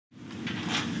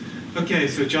Okay,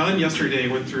 so John yesterday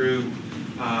went through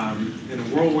in a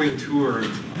whirlwind tour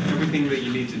of everything that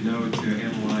you need to know to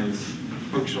analyze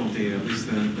functional data, at least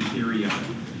the theory of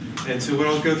it. And so what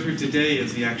I'll go through today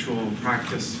is the actual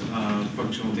practice of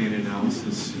functional data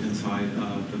analysis inside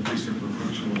of the Preprocessing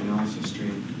functional analysis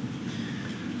stream.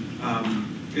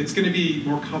 It's going to be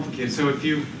more complicated. So if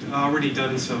you've already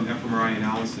done some fMRI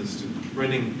analysis,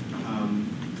 running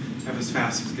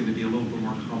Fsfast is going to be a little bit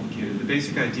more complicated. The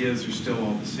basic ideas are still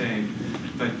all the same,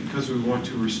 but because we want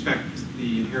to respect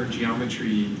the inherent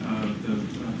geometry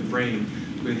of the brain,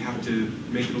 we have to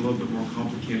make it a little bit more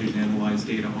complicated to analyze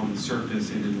data on the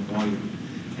surface and in the volume.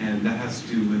 And that has to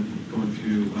do with going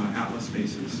through atlas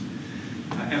spaces.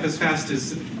 Fsfast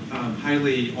is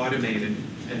highly automated,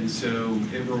 and so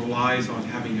it relies on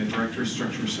having a directory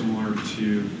structure similar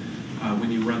to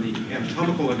when you run the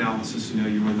anatomical analysis.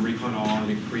 You run the recon all,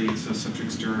 and it creates a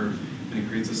subject stir, and it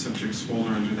creates a subjects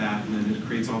folder under that, and then it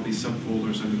creates all these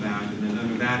subfolders under that, and then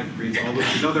under that it creates all of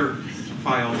these other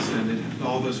files, and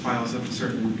all those files have a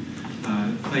certain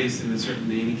place in a certain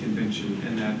naming convention,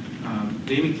 and that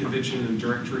naming convention and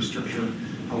directory structure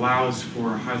allows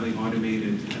for highly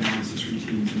automated analysis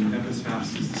routines, and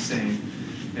Fsfast is the same.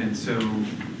 And so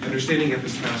understanding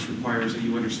Fsfast requires that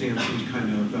you understand some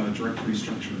kind of directory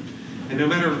structure. And no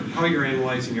matter how you're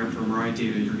analyzing your fMRI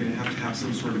data, you're going to have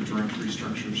some sort of directory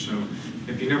structure. So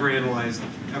if you never analyzed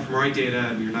fMRI data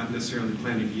and you're not necessarily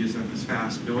planning to use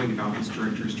Fsfast, knowing about this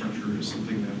directory structure is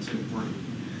something that's important.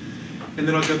 And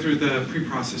then I'll go through the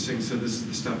pre-processing. So this is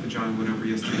the stuff that John went over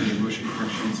yesterday, motion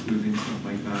correction, smoothing, stuff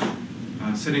like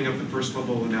that. Setting up the first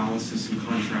level analysis and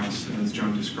contrast, as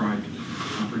John described,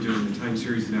 for doing the time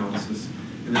series analysis.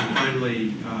 And then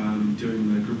finally,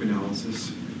 doing the group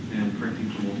analysis and correcting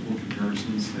for multiple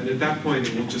comparisons. And at that point,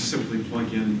 it will just simply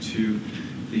plug into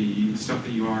the stuff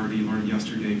that you already learned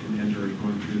yesterday from Ender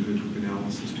going through the group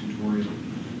analysis tutorial.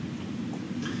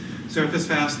 So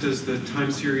Fsfast does the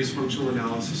time series functional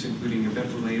analysis, including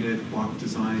event-related, block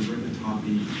design,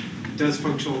 arithmetopy. It does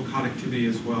functional connectivity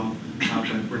as well,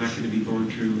 but we're not going to be going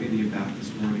through any of that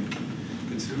this morning.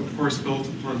 It's, of course, built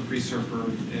upon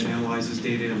Preprocessing. It analyzes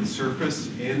data in the surface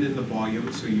and in the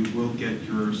volume, so you will get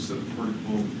your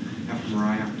subcortical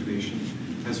fMRI activation,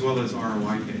 as well as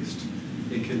ROI-based.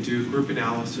 It can do group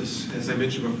analysis. As I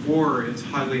mentioned before, it's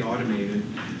highly automated.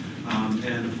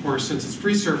 And of course, since it's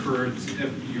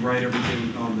Preprocessing, you write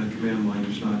everything on the command line.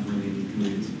 There's not really any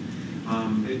commands.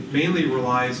 It mainly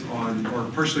relies on, or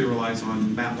partially relies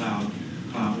on MATLAB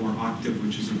or Octave,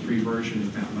 which is a free version of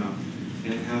MATLAB.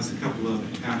 And it has a couple of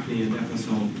AFNI and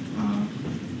FSL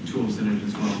tools in it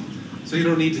as well. So you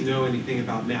don't need to know anything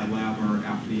about MATLAB or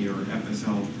AFNI or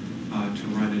FSL to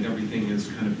run it. Everything is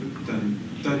kind of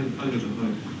done under the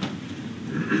hood.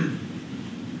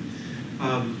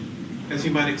 As you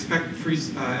might expect,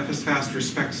 Fsfast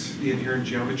respects the inherent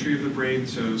geometry of the brain,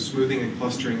 so smoothing and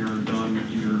clustering are done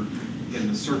either in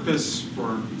the surface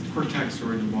for cortex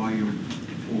or in the volume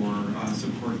for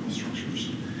subcortical structures.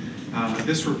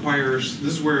 This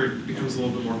is where it becomes a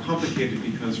little bit more complicated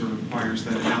because it requires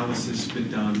that analysis be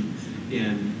done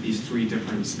in these three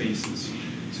different spaces.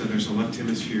 So there's a left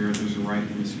hemisphere, there's a right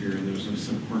hemisphere, and there's a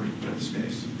subcortical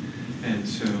space. And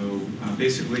so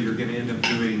basically you're going to end up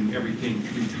doing everything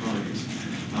 3 times,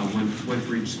 one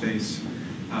for each space,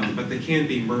 but they can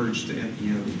be merged at the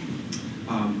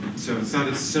end. So it's not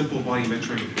a simple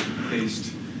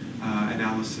volumetric-based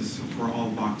analysis for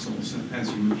all voxels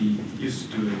as you would be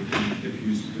used to doing if you're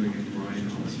used to doing fMRI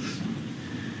analysis.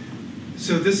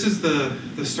 So this is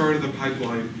the start of the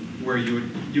pipeline where you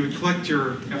would collect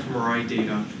your fMRI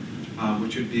data,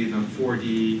 which would be the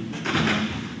 4D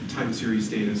time series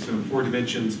data. So 4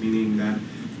 dimensions, meaning that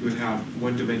you would have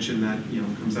one dimension that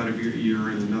comes out of your ear,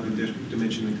 and another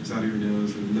dimension that comes out of your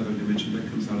nose, and another dimension that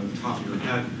comes out of the top of your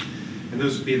head. And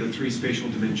those would be the 3 spatial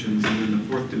dimensions, and then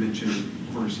the 4th dimension,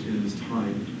 of course, is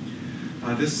time.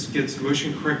 This gets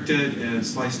motion corrected and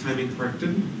slice timing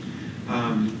corrected.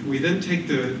 We then take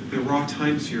the raw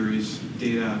time series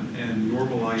data and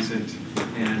normalize it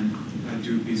and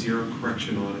do a zero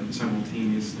correction on it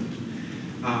simultaneously.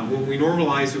 When we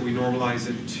normalize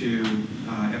it to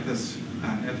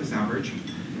FS average,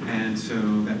 and so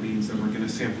that means that we're going to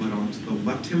sample it onto the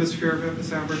left hemisphere of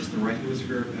FS average, the right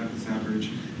hemisphere of FS average,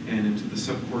 and into the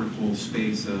subcortical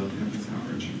space of FS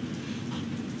average.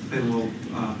 And we'll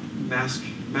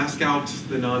mask out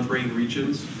the non-brain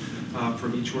regions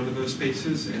from each one of those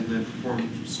spaces, and then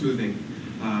perform smoothing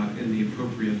in the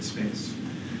appropriate space.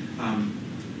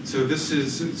 So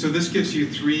this gives you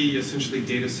 3 essentially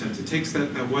data sets. It takes that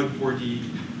one 4D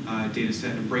data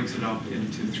set and breaks it up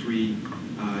into 3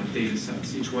 data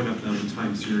sets, each one of them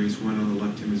time series, one on the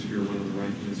left hemisphere, one on the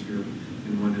right hemisphere. hemisphere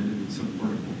and one in the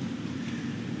subcortical.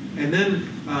 And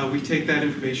then we take that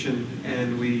information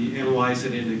and we analyze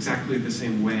it in exactly the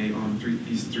same way on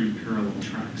these three parallel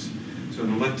tracks. So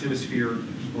in the left hemisphere,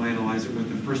 we'll analyze it with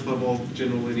the first level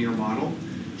general linear model.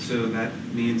 So that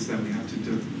means that we have to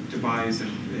devise a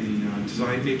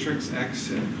design matrix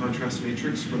X and a contrast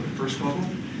matrix for the first level.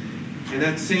 And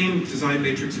that same design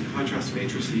matrix and contrast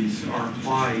matrices are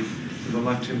applied to the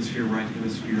left hemisphere, right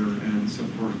hemisphere, and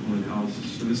subcortical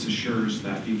analysis. So this assures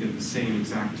that you get the same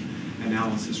exact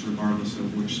analysis regardless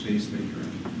of which space that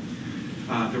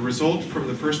you're in. The result from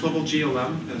the first level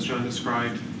GLM, as John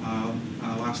described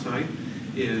last night,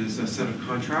 is a set of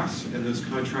contrasts, and those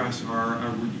contrasts are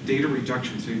a data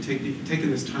reduction. So you've taken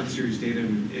this time series data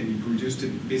and you've reduced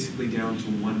it basically down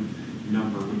to one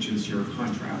number, which is your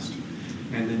contrast.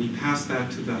 And then you pass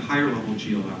that to the higher level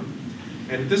GLM.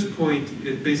 And at this point,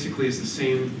 it basically is the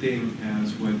same thing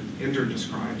as what Ender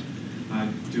described,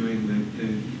 doing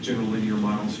the general linear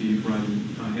model. So you run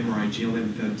MRI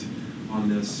GLM fit on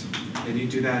this, and you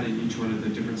do that in each one of the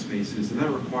different spaces. And that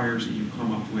requires that you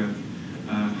come up with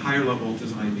a higher level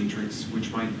design matrix,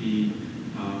 which might be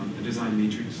a design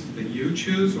matrix that you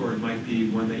choose, or it might be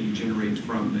one that you generate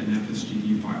from an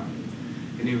FSGD file.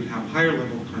 And you would have higher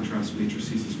level contrast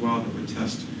matrices as well that would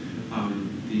test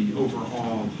the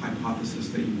overall hypothesis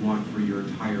that you want for your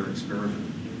entire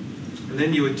experiment. And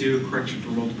then you would do correction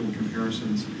for multiple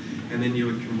comparisons, and then you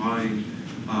would combine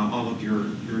all of your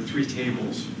three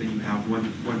tables that you have,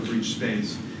 one for each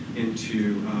space,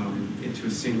 into a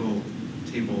single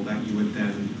table that you would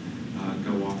then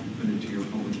go off and put into your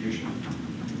publication.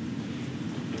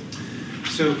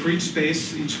 So for each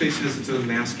space has its own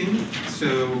masking.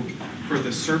 So for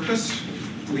the surface,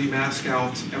 we mask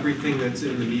out everything that's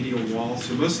in the medial wall.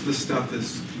 So most of the stuff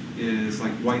is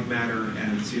like white matter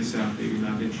and CSF that you're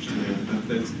not interested in. But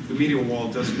the medial wall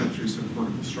does cut through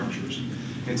subcortical structures.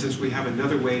 And since we have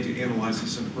another way to analyze the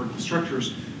subcortical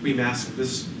structures, we mask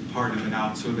this part of it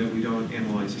out so that we don't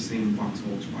analyze the same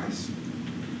voxel twice.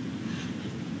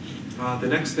 The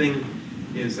next thing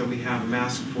is that we have a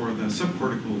mask for the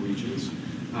subcortical regions,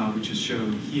 which is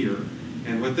shown here.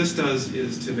 And what this does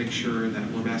is to make sure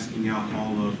that we're masking out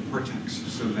all of cortex,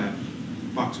 so that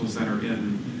voxels that are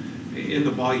in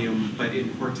the volume but in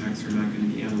cortex are not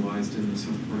going to be analyzed in the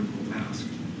subcortical mask.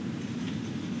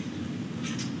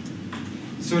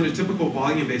 So in a typical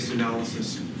volume-based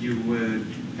analysis, you would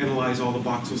analyze all the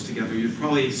voxels together. You'd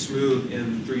probably smooth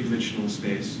in three-dimensional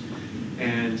space.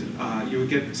 And you would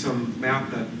get some map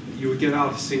that, you would get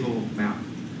out a single map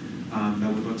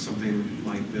that would look something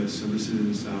like this. So this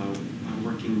is a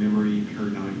working memory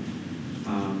paradigm.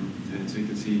 And so you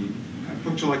can see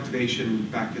functional activation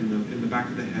back in the back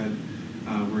of the head,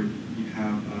 where you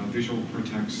have visual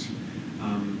cortex,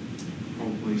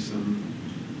 probably some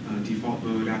default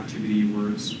mode activity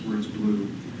where it's blue,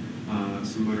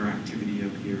 some motor activity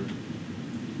up here.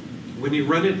 When you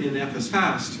run it in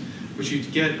Fsfast, what you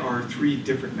get are three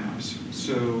different maps.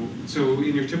 So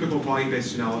in your typical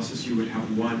volume-based analysis, you would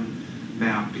have one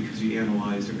map because you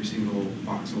analyze every single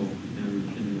voxel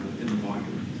in the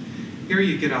volume. Here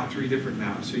you get out three different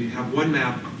maps. So you have one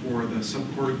map for the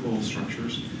subcortical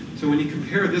structures. So when you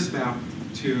compare this map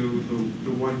to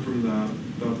the one from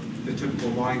the typical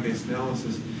volume-based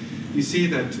analysis, you see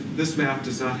that this map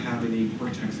does not have any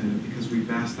cortex in it because we've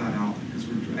masked that out because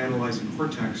we're analyzing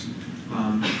cortex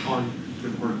on the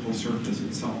cortical surface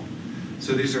itself.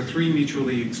 So these are three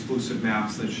mutually exclusive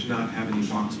maps that should not have any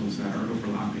voxels that are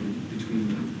overlapping between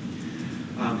them.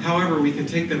 However, we can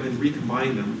take them and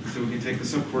recombine them. So we can take the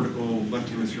subcortical left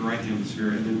hemisphere, right hemisphere,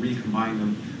 and then recombine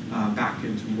them back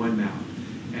into one map.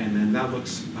 And then that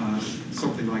looks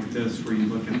something like this, where you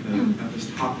look at this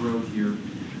top row here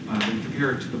and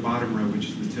compare it to the bottom row, which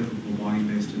is the typical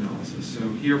volume-based analysis. So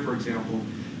here, for example,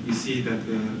 you see that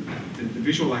the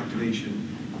visual activation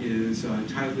is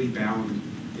tightly bound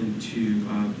into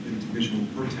visual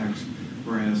cortex,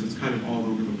 whereas it's kind of all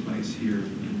over the place here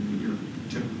in your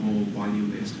typical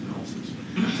volume-based analysis.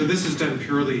 So this is done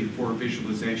purely for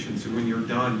visualization. So when you're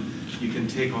done, you can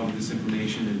take all of this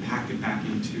information and pack it back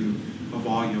into a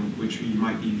volume, which you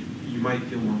might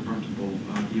feel more comfortable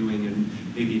viewing, and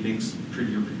maybe it makes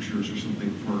prettier pictures or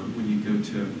something for when you go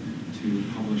to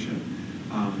publish it.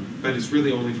 But it's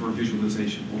really only for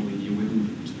visualization only. You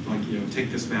wouldn't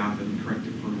take this map and correct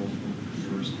it for multiple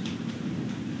comparisons.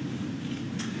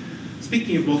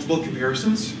 Speaking of multiple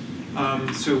comparisons,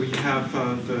 so we have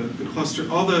the cluster,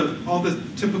 all the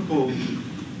typical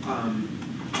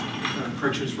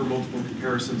corrections for multiple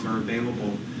comparisons are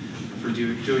available for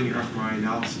doing your fMRI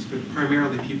analysis, but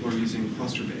primarily people are using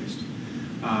cluster-based.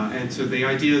 And so the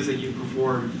idea is that you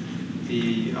perform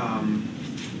the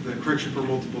the correction for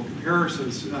multiple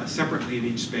comparisons separately in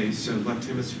each space, so left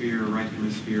hemisphere, right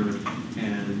hemisphere,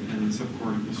 and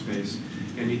subcortical space.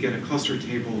 And you get a cluster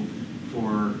table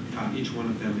for each one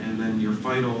of them, and then your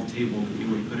final table that you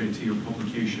would put into your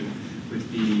publication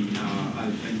would be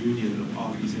a union of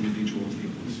all these individual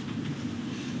tables.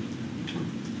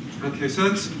 Okay, so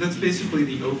that's basically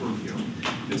the overview.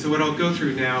 And so what I'll go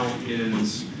through now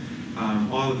is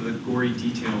all of the gory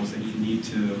details that you need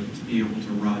to be able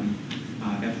to run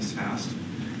Fsfast.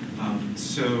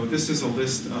 So this is a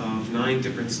list of 9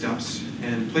 different steps,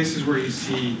 and places where you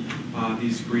see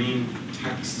these green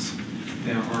texts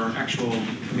are actual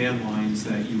command lines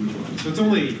that you would run. So it's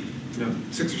only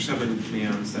 6 or 7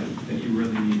 commands that you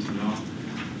really need to know.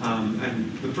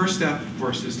 And the first step, of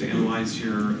course, is to analyze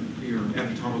your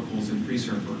anatomicals in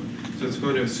Preserver. So it's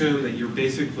going to assume that you're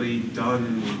basically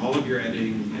done with all of your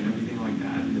editing and everything like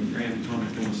that, and that your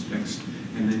anatomical is fixed,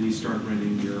 and then you start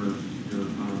running your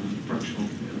functional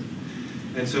command.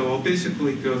 And so I'll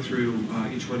basically go through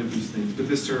each one of these things, but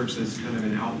this serves as kind of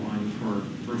an outline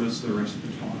for most of the rest of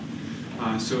the talk.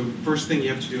 So first thing you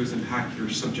have to do is unpack your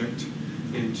subject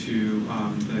into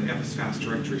the Fsfast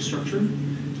directory structure.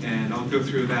 And I'll go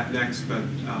through that next, but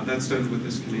that's done with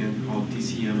this command called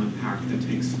dcm unpack that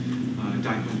takes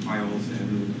DICOM files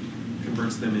and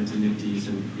converts them into nifties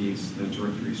and creates the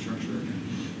directory structure again.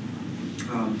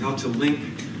 How to link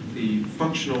the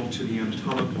functional to the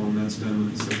anatomical, and that's done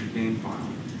with the subject name file.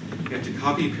 You have to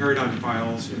copy paradigm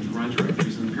files into run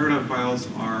directories, and the paradigm files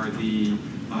are the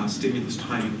stimulus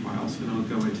timing files, and I'll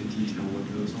go into detail what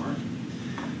those are.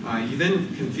 You then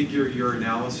configure your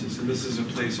analysis, and this is a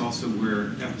place also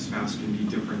where Fsfast can be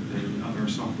different than other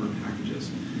software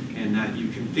packages, and that you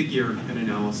configure an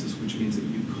analysis, which means that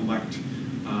you collect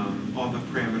all the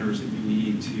parameters that you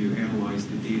need to analyze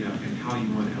the data and how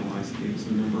you want to analyze the data. So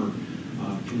the number of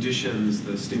conditions,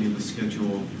 the stimulus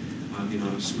schedule, the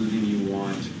amount of smoothing you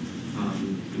want,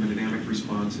 hemodynamic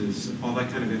responses, all that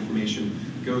kind of information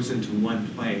goes into one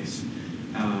place.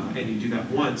 And you do that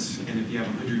once, and if you have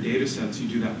 100 data sets, you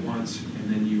do that once, and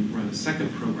then you run a second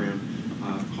program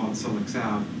called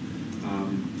SelectSav,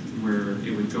 where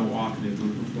it would go off and it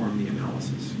would perform the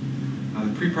analysis.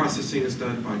 The preprocessing is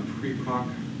done by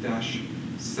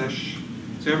preproc-sesh.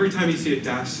 So every time you see a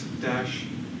dash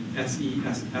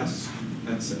SESS,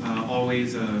 that's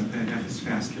always an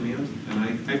Fsfast command,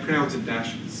 and I pronounce it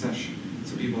dash sesh.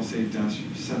 Some people say dash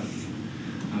seth.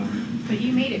 But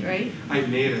you made it, right? I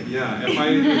made it, yeah.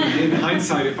 In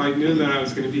hindsight, if I knew that I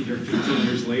was going to be here 15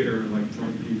 years later, like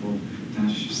telling people,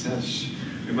 dash sesh,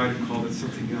 I might have called it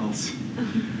something else.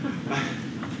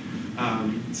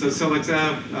 So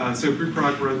SelectSav, so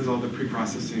preprog runs all the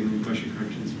preprocessing, motion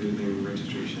correction, smoothing,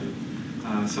 registration.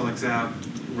 SelectSav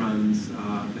runs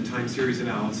the time series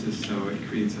analysis, so it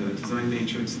creates a design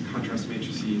matrix, contrast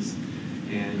matrices,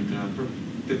 and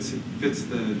fits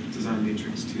the design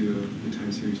matrix to the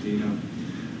time series data.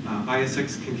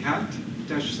 ISX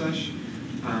concat-sesh,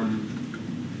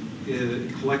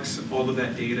 it collects all of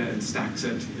that data and stacks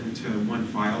it into one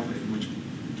file, at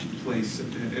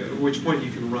which point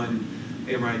you can run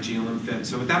AMRI GLM fit.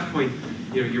 So at that point,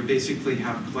 you basically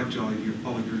have collected all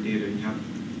of your data. You have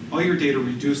all your data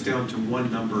reduced down to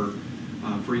one number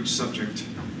for each subject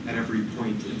at every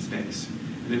point in space.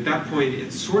 And at that point,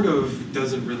 it sort of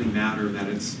doesn't really matter that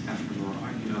it's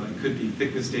fMRI. That could be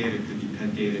thickness data, it could be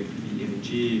PET data, it could be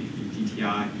MEG, it could be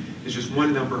DTI. It's just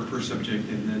one number per subject,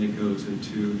 and then it goes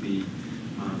into the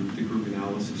group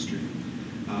analysis stream.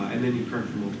 And then you correct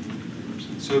for multiple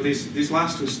comparisons. So these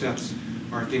last 2 steps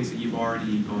are things that you've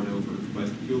already gone over,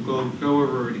 but you'll go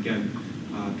over it again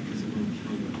because it won't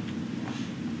kill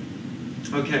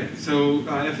you. Okay, so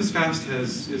Fsfast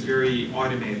is very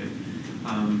automated.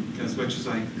 As much as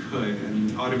I could,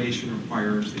 and automation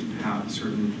requires that you have a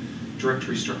certain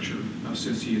directory structure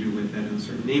associated with it and a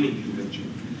certain naming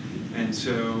convention. And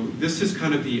so this is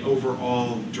kind of the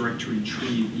overall directory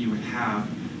tree that you would have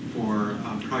for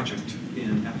a project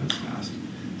in Fsfast.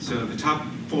 So the top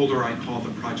folder I call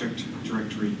the project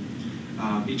directory.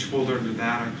 Each folder under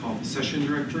that I call the session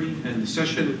directory, and the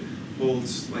session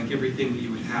holds like everything that you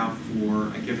would have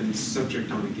for a given subject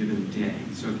on a given day.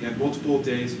 So if you had multiple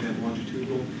days, if you had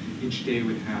longitudinal, each day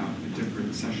would have a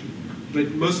different session.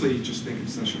 But mostly you just think of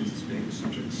sessions as being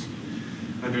subjects.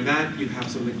 Under that, you have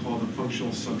something called a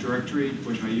functional subdirectory,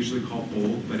 which I usually call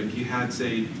bold, but if you had,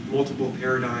 say, multiple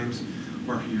paradigms,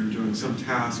 or if you're doing some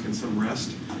task and some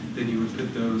rest, then you would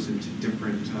put those into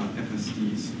different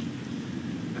FSDs.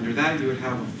 Under that, you would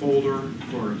have a folder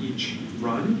for each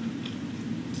run.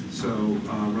 So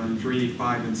run 3,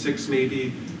 5, and 6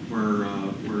 maybe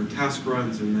were task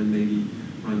runs, and then maybe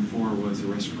run 4 was a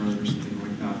rest run or something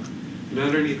like that. And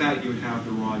underneath that, you would have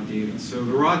the raw data. So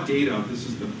the raw data, this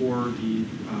is the 4D,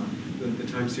 the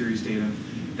time series data,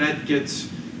 that gets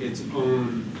its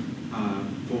own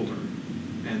folder.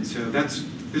 And so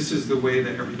this is the way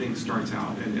that everything starts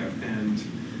out.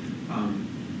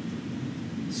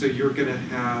 So you're going to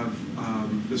have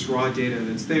this raw data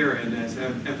that's there, and as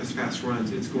fSfast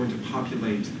runs, it's going to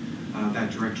populate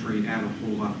that directory, add a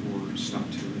whole lot more stuff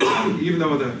to it. So even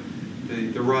though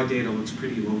the raw data looks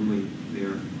pretty lonely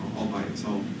there all by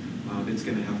itself, it's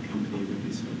going to have company with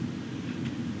it.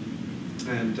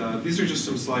 And these are just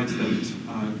some slides that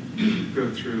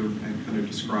go through and kind of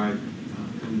describe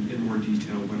in more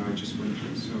detail what I just went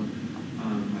through. So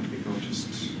I think I'll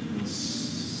just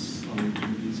slide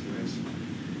through these guys.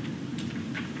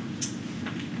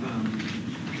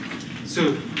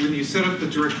 So when you set up the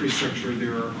directory structure,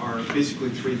 there are basically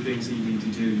three things that you need to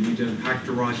do. You need to unpack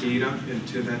the raw data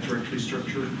into that directory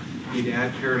structure. You need to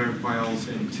add paradigm files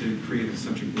and to create a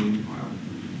subject name file.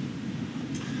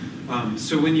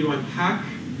 So when you unpack,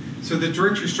 so the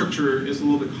directory structure is a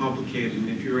little bit complicated, and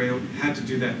if you had to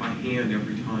do that by hand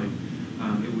every time,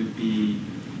 it would be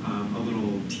a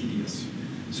little tedious.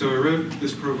 So I wrote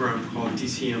this program called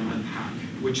DCM Unpack,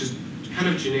 which is kind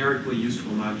of generically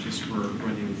useful, not just for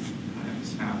running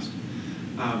fSfast.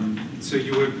 So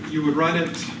you would run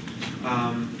it,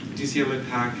 DCM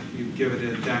Unpack, you give it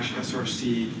a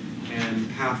 -src and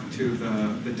path to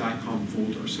the DICOM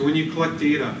folder. So when you collect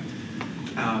data,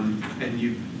 and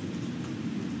you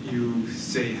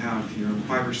say have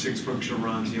 5 or 6 functional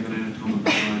runs, you have an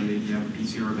anatomical run, maybe you have a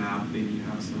PCR map, maybe you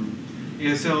have some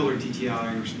ASL or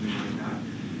DTI or something like that.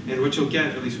 And what you'll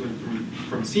get, at least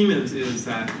from Siemens, is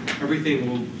that everything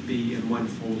will be in one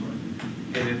folder.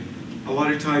 And a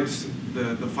lot of times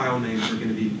the file names are going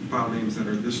to be file names that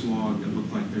are this long that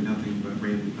look like they're nothing but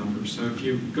random numbers. So if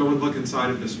you go and look inside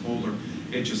of this folder,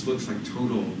 it just looks like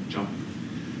total junk.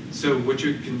 So what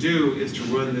you can do is to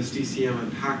run this DCM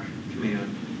unpack command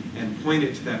and point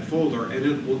it to that folder, and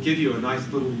it will give you a nice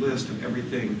little list of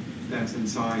everything that's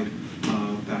inside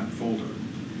that folder.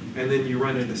 And then you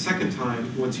run it a second time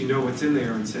once you know what's in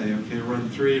there and say, okay, run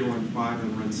 3, run 5,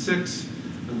 and run 6.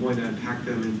 I'm going to unpack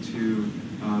them into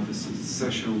the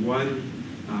session 1,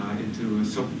 into a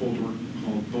subfolder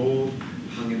called bold.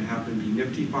 I'm going to have them be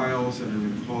nifty files, and I'm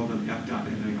going to call them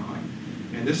f.nai.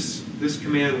 And this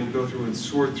command will go through and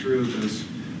sort through those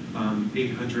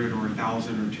 800 or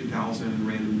 1,000 or 2,000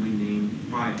 randomly named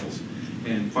files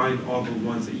and find all the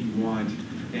ones that you want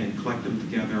and collect them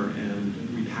together and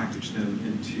repackage them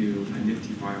into a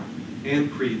nifty file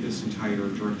and create this entire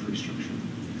directory structure.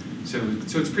 So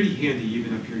it's pretty handy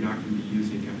even if you're not going to be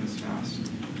using fSfast.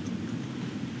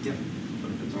 Yeah.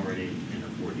 But if it's already in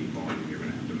a 4D volume, you're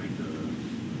going to have to make the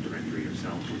directory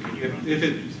yourself. Or can you run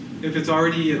If it's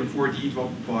already in a 4D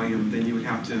volume, then you would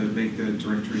have to make the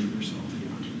directory yourself.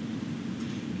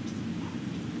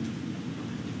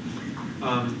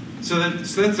 Yeah. So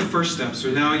that's the first step. So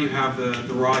now you have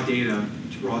the raw data,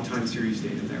 raw time series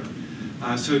data there.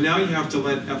 So now you have to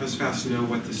let fSfast know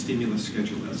what the stimulus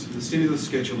schedule is. The stimulus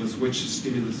schedule is which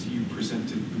stimulus you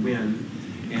presented when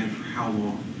and for how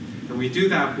long. And we do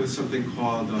that with something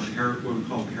called what we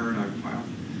call a paradigm file.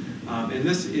 And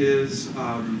this is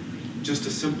just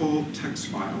a simple text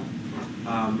file,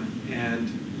 and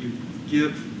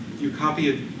you copy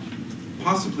it,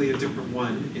 possibly a different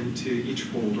one, into each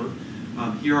folder.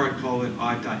 Here I call it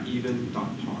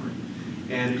odd.even.par,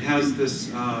 and it has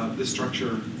this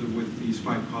structure with these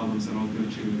 5 columns that I'll go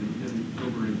to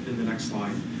over in the next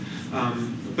slide.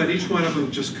 But each one of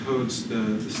them just codes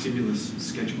the stimulus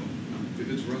schedule. If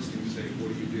it's resting state,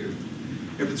 what do you do?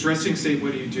 If it's resting state,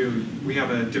 what do you do? We have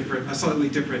a slightly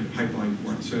different pipeline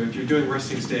for it. So if you're doing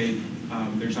resting state,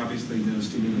 there's obviously no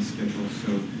stimulus schedule,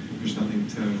 so there's nothing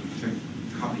to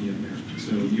copy in there.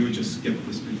 So you would just skip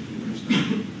this particular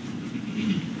stuff.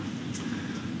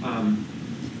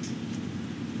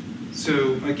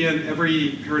 So again,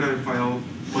 every paradigm file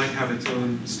might have its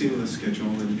own stimulus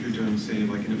schedule, and if you're doing, say,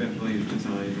 like an event-related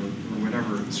design or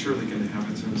whatever, it's surely going to have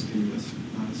its own stimulus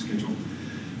schedule.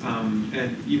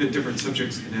 And even different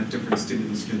subjects can have different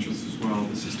stimulus schedules as well.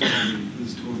 This is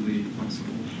totally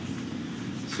flexible.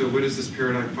 So what does this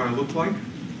paradigm file look like?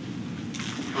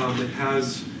 It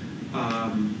has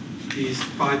these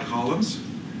 5 columns.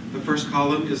 The first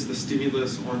column is the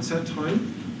stimulus onset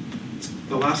time.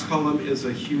 The last column is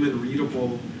a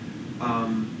human-readable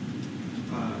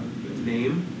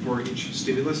name for each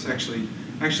stimulus. Actually,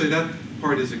 that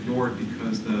part is ignored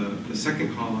because the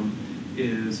second column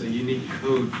is a unique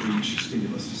code for each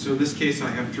stimulus. So in this case, I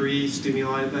have 3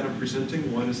 stimuli that I'm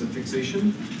presenting. One is a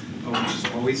fixation, which is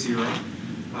always 0.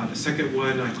 The second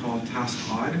one I call task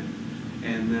odd,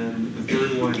 And then the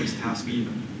third one is task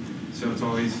even. So it's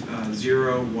always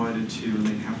 0, 1, and 2, and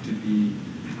they have to be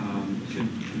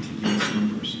contiguous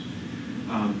numbers.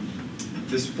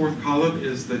 This fourth column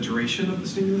is the duration of the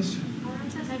stimulus. Our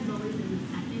onset time is always in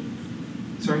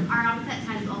seconds. Sorry? Our onset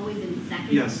time is always in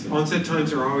seconds. Yes, onset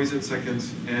times are always in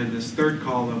seconds, and this third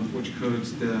column, which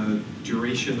codes the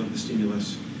duration of the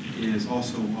stimulus, is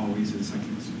also always in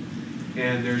seconds.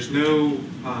 And there's no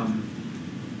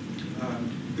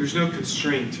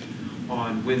constraint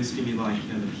on when stimuli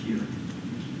can appear.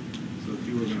 So if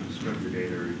you were going to scrub your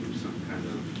data or do some kind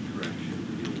of correction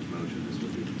to deal with motion, this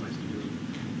would be the place to do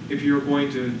it. If you're going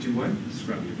to do what?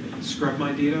 Scrub your data. Scrub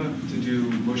my data to do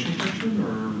motion correction,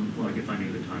 or what? Like if I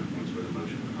knew the time points where the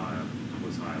motion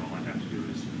was high, all I'd have to do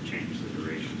is change the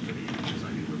duration for the images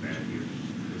I knew were bad here.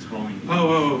 It's calling.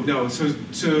 Oh, no. So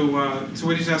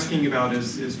what he's asking about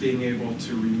is being able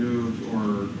to remove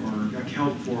or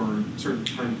account for certain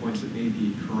time points that may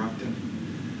be corrupted.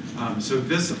 So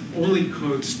this only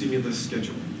codes stimulus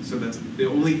schedule. So that's the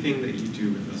only thing that you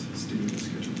do with this stimulus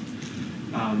schedule.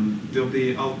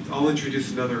 I'll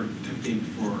introduce another technique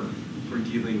for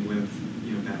dealing with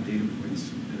bad data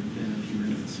points in a few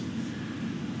minutes.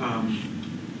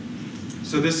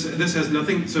 So this has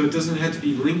nothing. So it doesn't have to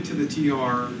be linked to the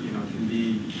TR. It can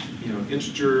be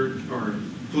integer or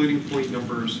floating point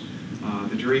numbers.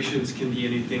 The durations can be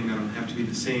anything. They don't have to be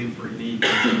the same for any.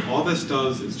 All this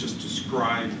does is just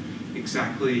describe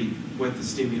exactly what the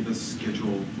stimulus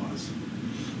schedule was.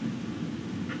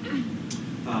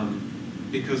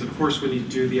 Because of course, when you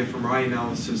do the fMRI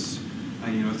analysis,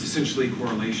 it's essentially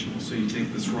correlational. So you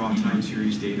take this raw time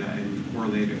series data and you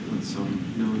correlate it with some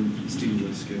known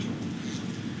stimulus schedule.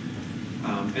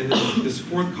 And then this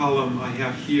fourth column I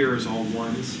have here is all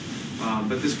ones,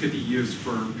 but this could be used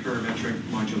for parametric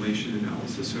modulation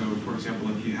analysis. So for example,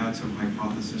 if you had some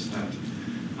hypothesis that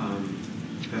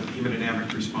that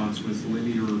hemodynamic response was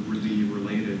linearly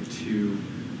related to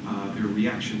their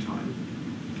reaction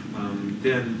time,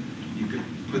 then you could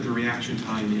put the reaction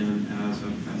time in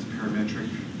as parametric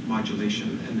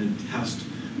modulation and then test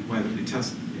whether they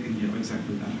test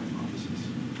exactly that hypothesis.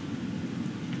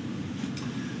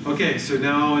 Okay, so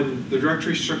now in the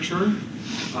directory structure,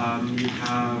 you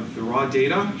have the raw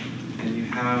data and you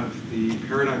have the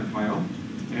paradigm file.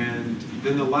 And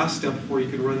then the last step before you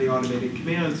can run the automated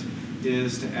commands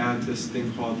is to add this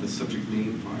thing called the subject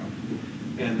name file.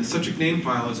 And the subject name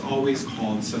file is always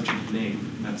called subject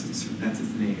name. That's its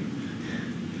name.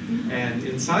 And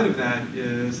inside of that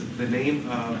is the name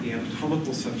of the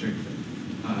anatomical subject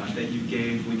that you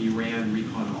gave when you ran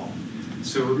recon all.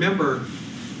 So remember,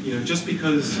 just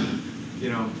because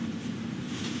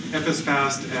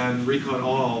Fsfast and recon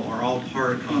all are all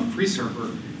part of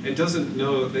FreeSurfer, it doesn't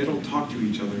know, they don't talk to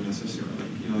each other necessarily.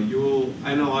 You'll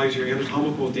analyze your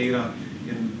anatomical data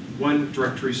in one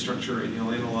directory structure, and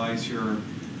you'll analyze your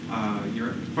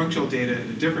functional data in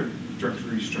a different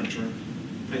directory structure.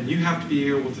 And you have to be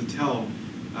able to tell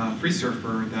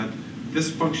FreeSurfer that this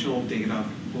functional data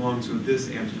belongs with this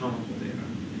anatomical data.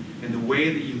 And the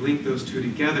way that you link those two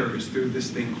together is through this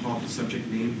thing called the subject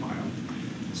name file.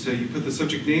 So you put the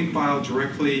subject name file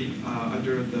directly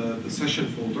under the session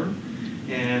folder,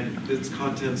 and its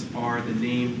contents are the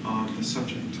name of the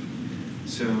subject.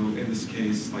 So in this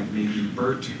case, like maybe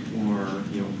BERT, or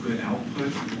good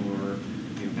output, or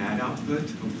bad output,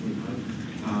 hopefully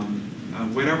not.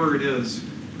 Whatever it is,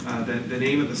 the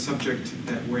name of the subject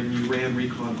that when you ran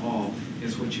recon all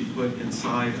is what you put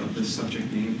inside of the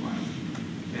subject name file.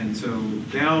 And so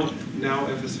now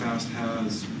Fsfast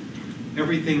has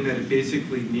everything that it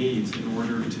basically needs in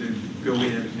order to go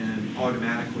in and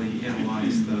automatically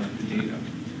analyze the data.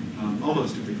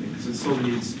 Almost everything, because it still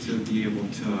needs to be able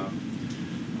to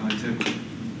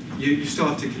you still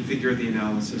have to configure the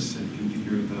analysis and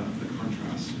configure the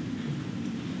contrast.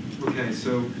 Okay,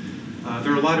 so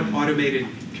there are a lot of automated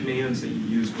commands that you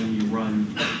use when you run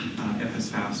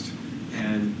Fsfast.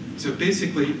 And so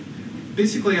basically,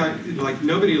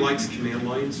 nobody likes command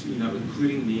lines,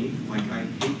 including me. Like, I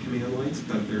hate command lines,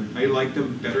 but I like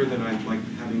them better than I like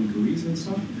having GUIs and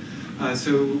stuff.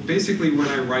 So basically, when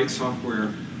I write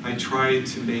software, I try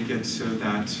to make it so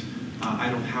that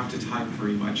I don't have to type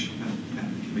very much at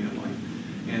the command line.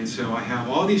 And so I have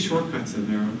all these shortcuts in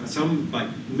there. Some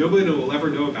nobody will ever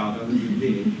know about other than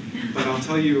me. But I'll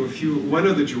tell you one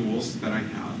of the jewels that I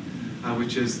have,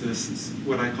 which is this,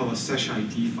 what I call a sesh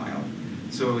ID file.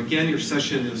 So again, your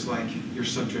session is like your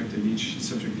subject, and each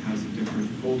subject has a different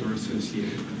folder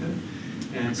associated with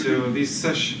it. And so these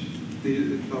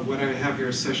what I have here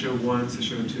is sesh 01, sesh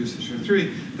 02, sesh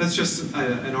 03. That's just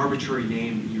an arbitrary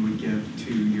name you would give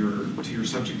to your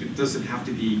subject. It doesn't have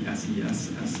to be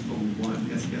SES, SO1,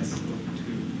 SES,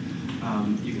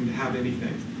 SO2. You can have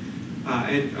anything.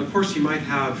 And of course, you might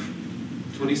have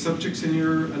 20 subjects in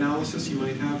your analysis. You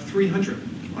might have 300.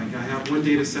 Like I have one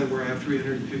data set where I have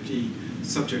 350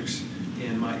 subjects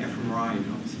in my fMRI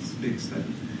analysis, big study.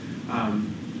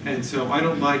 And so I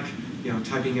don't like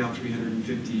typing out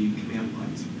 350 command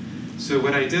lines. So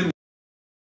what I did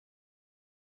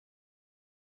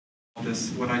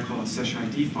this, what I call a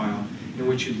seshID file, in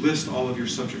which you list all of your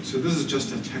subjects. So this is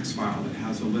just a text file that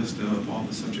has a list of all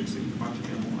the subjects that you want to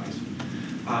analyze.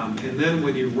 And then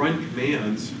when you run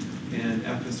commands in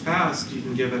Fsfast, you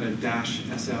can give it a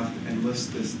 -sf and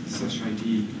list this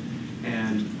seshID.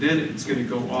 And then it's going to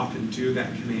go off and do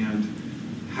that command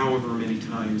however many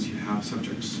times you have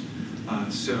subjects.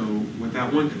 So with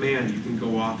that one command, you can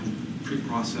go off and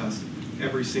pre-process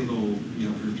every single,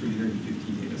 your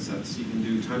 350 data sets. You can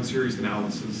do time series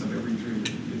analysis of every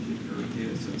 350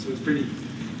 data set. So it's pretty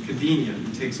convenient.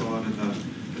 It takes a lot of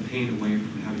the pain away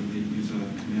from having to use a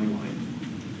command line.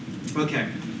 Okay,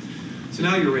 so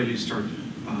now you're ready to start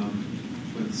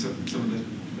with some of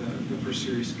the first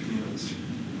series commands,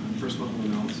 first level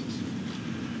analysis.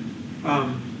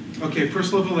 Okay,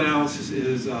 first level analysis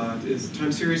is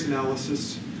time series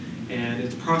analysis, and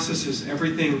it processes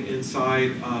everything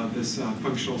inside this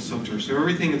functional subject. So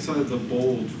everything inside of the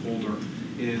bold folder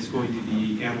is going to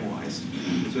be analyzed.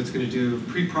 So it's going to do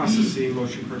pre-processing,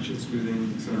 motion correction,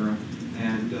 smoothing, etc.,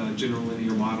 and general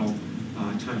linear model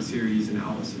time series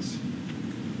analysis.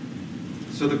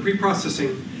 So the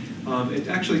pre-processing, it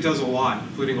actually does a lot,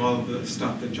 including all of the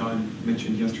stuff that John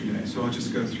mentioned yesterday. So I'll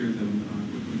just go through them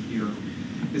quickly here.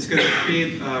 It's going to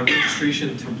create a registration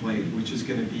template, which is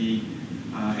going to be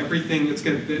everything.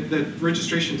 The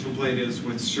registration template is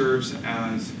what serves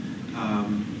as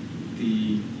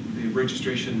the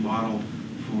registration model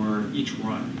for each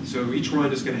run. So each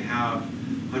run is going to have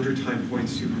 100 time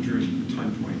points, 200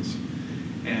 time points.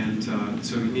 And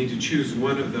so you need to choose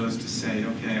one of those to say,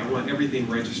 okay, I want everything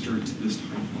registered to this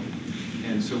time point.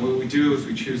 And so what we do is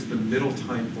we choose the middle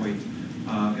time point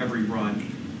every run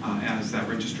as that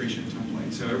registration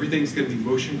template. So everything's going to be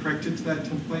motion corrected to that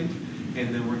template,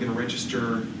 and then we're going to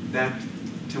register that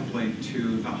template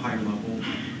to the higher level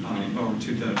or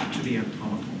to the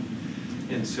anatomical.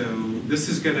 And so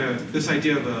this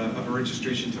idea of a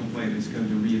registration template is going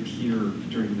to reappear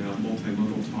during the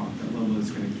multimodal talk that Lola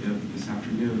is going to give this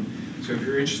afternoon. So if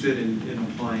you're interested in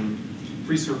applying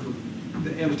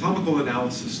the anatomical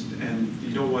analysis and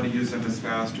you don't want to use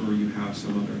Fsfast, or you have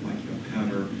some other, like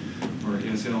PET or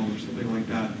ASL or something like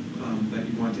that that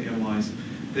you want to analyze,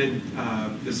 then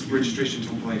this registration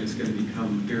template is going to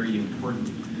become very important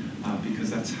because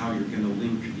that's how you're going to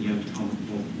link the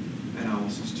anatomical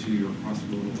analysis to your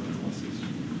cross-modal analysis.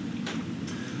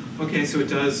 Okay, so it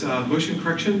does motion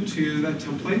correction to that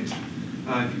template.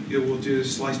 It will do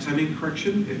slice timing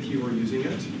correction if you are using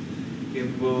it. It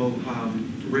will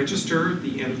register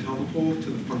the anatomical to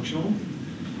the functional.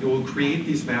 It will create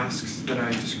these masks that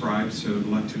I described, so the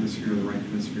left hemisphere, the right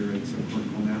hemisphere, and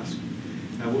subcortical mask.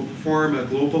 We'll perform a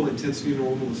global intensity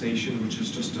normalization, which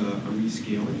is just a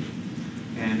rescaling.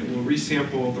 And it will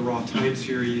resample the raw time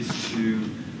series to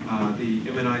the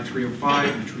MNI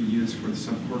 305, which we use for the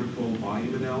subcortical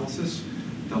volume analysis,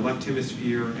 the left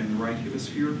hemisphere and the right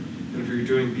hemisphere. And if you're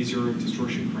doing B0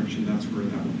 distortion correction, that's where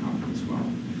that will happen as well.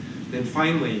 Then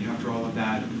finally, after all of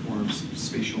that, it performs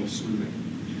spatial smoothing.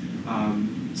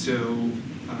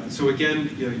 So again,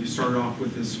 you start off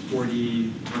with this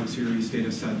 40 time series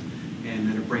data set, and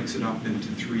then it breaks it up into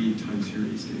 3 time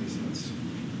series data sets.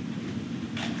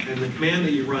 And the command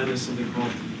that you run is something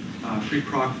called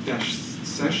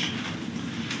preproc-sesh.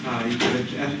 You get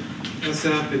an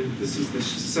SF, and this is the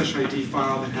seshID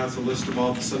file that has a list of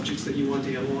all the subjects that you want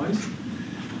to analyze.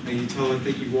 And you tell it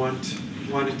that you want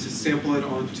it to sample it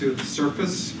onto the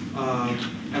surface of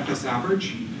FS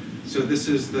average. So this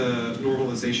is the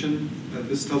normalization.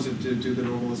 This tells it to do the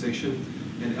normalization.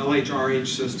 And LHRH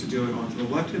says to do it onto the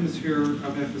left hemisphere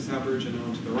of FS average and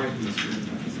onto the right hemisphere of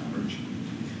FS average.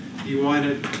 If you want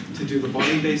it to do the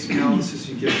volume-based analysis,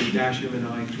 you give the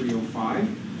 -MNI 305.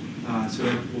 So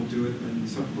that will do it in the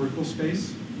subcortical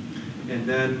space. And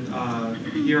then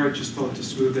here I just tell it to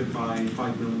smooth it by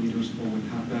 5 millimeters full with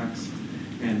halfbacks.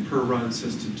 And per run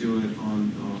says to do it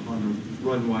on a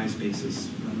run-wise basis,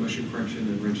 motion correction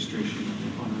and registration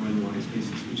on a run-wise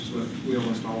basis, which is what we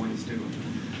almost always do.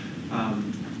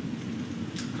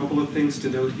 A couple of things to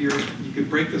note here. You could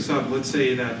break this up. Let's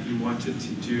say that you wanted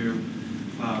to do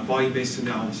volume-based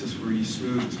analysis where you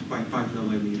smoothed by 5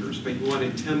 millimeters, but you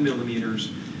wanted 10 millimeters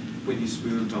when you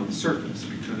smoothed on the surface,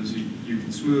 because you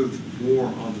can smooth more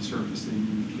on the surface than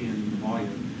you can in the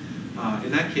volume.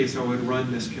 In that case, I would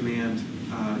run this command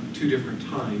 2 different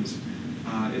times.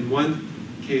 In one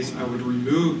case, I would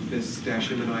remove this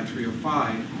 -MNI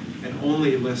 305 and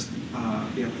only list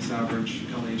the FS average,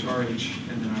 LH, RH,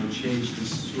 and then I would change the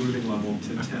smoothing level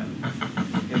to 10.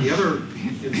 In the other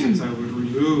instance, I would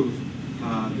remove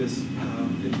this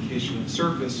indication of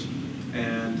surface,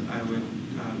 and I would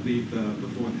leave the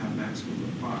full width half maximum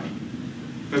of 5.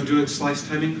 If I'm doing slice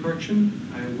timing correction,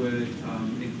 I would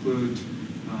include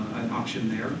an option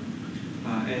there.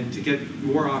 And to get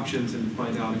more options and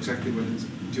find out exactly what it's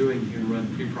doing, you can run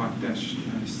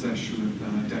preproc-sesh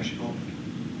with dash help.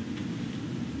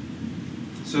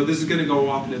 So this is going to go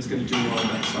off and it's going to do all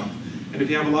that stuff. And if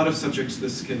you have a lot of subjects,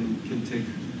 this can take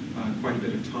quite a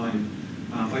bit of time.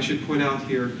 I should point out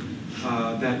here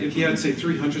that if you had, say,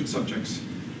 300 subjects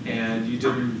and you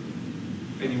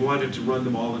wanted to run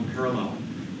them all in parallel,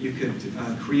 you could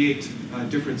create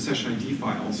different session ID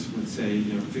files with, say,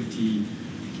 50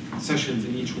 sessions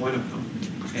in each one of them,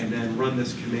 and then run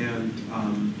this command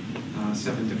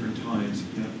 7 different times.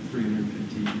 You have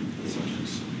 350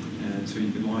 subjects, and so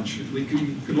you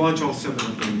could launch all 7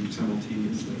 of them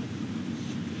simultaneously.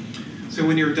 So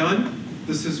when you're done,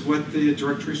 this is what the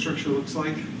directory structure looks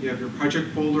like. You have your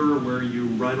project folder where you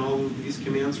run all of these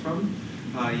commands from.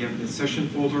 You have the session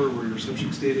folder where your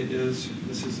subject's data is.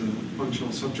 This is a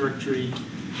functional subdirectory.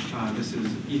 This is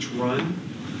each run.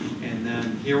 And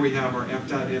then here we have our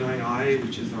f.nii,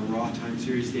 which is our raw time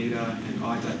series data, and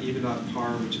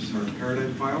odd.even.par, which is our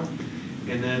paradigm file.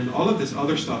 And then all of this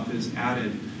other stuff is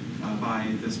added by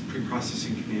this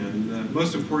preprocessing command. And the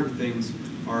most important things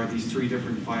are these 3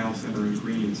 different files that are in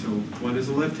green. So one is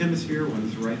the left hemisphere, one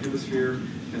is the right hemisphere,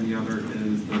 and the other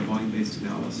is the volume-based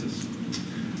analysis.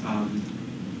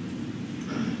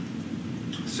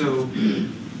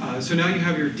 So now you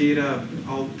have your data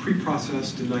all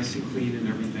pre-processed and nice and clean and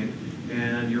everything,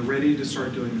 and you're ready to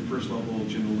start doing the first level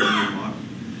general linear model.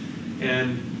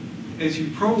 And as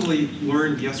you probably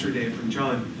learned yesterday from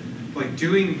John, like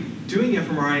doing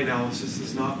fMRI analysis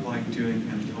is not like doing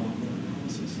anatomical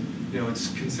analysis. It's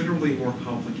considerably more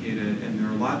complicated, and there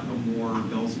are a lot more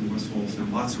bells and whistles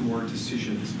and lots of more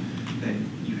decisions that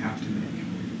you have to make.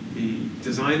 The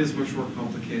design is much more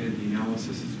complicated, the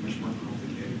analysis is much more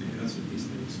complicated because of these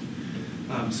things.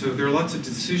 So there are lots of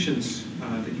decisions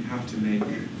that you have to make,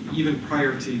 even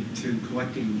prior to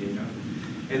collecting data.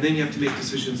 And then you have to make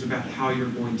decisions about how you're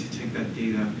going to take that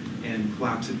data and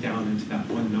collapse it down into that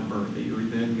one number that you're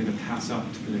then going to pass up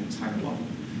to the next higher level.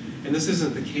 And this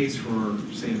isn't the case for,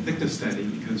 say, a thickness study,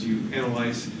 because you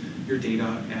analyze your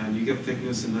data and you get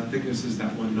thickness, and that thickness is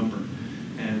that one number.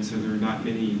 And so there are not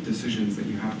many decisions that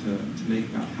you have to make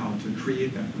about how to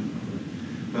create that one number.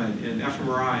 But in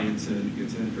fMRI, it's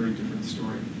a very different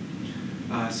story.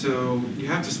 So you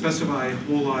have to specify a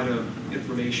whole lot of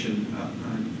information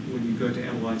when you go to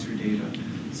analyze your data,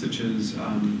 such as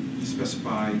you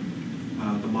specify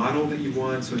the model that you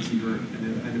want, so it's either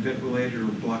an event-related or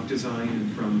block design,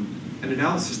 and from an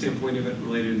analysis standpoint,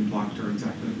 event-related and blocked are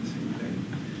exactly the same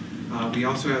thing. We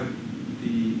also have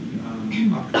the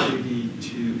opportunity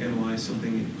to analyze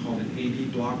something called an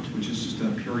AD blocked, which is just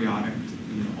a periodic,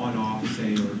 on-off,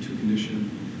 say, or 2-condition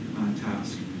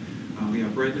task. We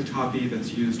have retinotopy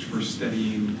that's used for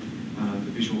studying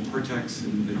the visual cortex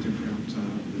and the different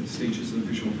the stages of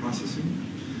visual processing.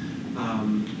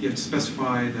 You have to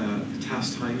specify the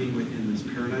task timing within this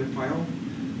paradigm file.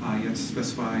 You have to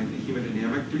specify the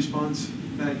hemodynamic response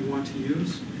that you want to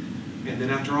use. And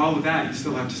then after all of that, you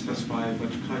still have to specify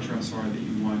what the contrasts are that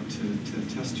you want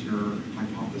to test your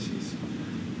hypotheses.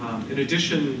 In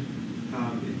addition,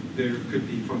 there could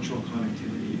be functional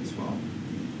connectivity as well.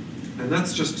 And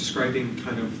that's just describing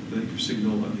kind of your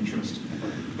signal of interest.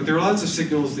 But there are lots of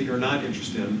signals that you're not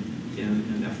interested in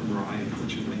fMRI,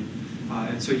 unfortunately.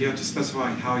 And so you have to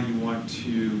specify how you want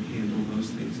to handle those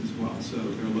things as well. So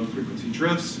there are low-frequency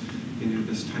drifts. You can do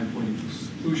this time point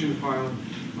exclusion file.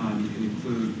 You can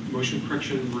include motion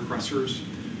correction regressors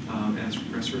as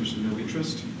regressors of no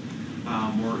interest.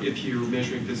 Or if you're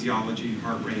measuring physiology,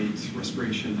 heart rates,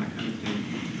 respiration, that kind of thing,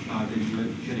 then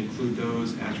you can include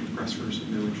those as regressors of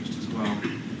no interest as well.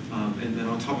 And then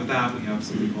on top of that, we have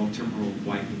something called temporal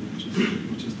whitening,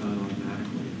 which is done automatically.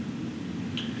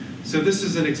 So this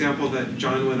is an example that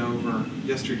John went over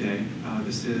yesterday.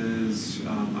 This is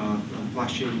a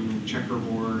flashing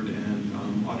checkerboard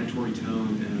and auditory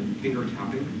tone and finger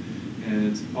tapping.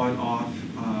 And it's on, off,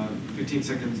 15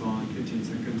 seconds on, 15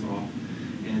 seconds off.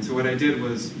 And so what I did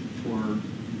was, for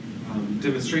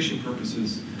demonstration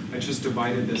purposes, I just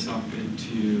divided this up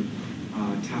into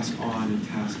task on and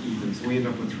task even. So we end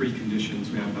up with three conditions.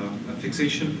 We have a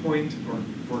fixation point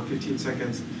for 15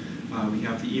 seconds, we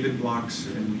have the even blocks,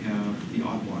 and we have the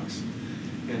odd blocks.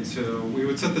 And so we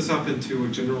would set this up into a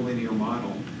general linear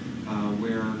model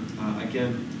where,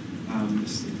 again,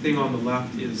 this thing on the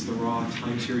left is the raw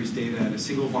time series data at a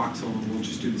single voxel, and we'll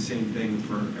just do the same thing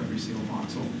for every single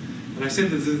voxel. And I said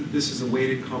that this is a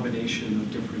weighted combination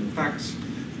of different effects: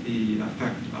 the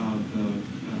effect of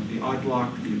the odd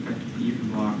block, the effect of the even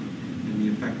block, and the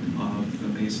effect of the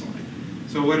baseline.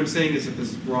 So what I'm saying is that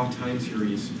this raw time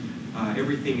series,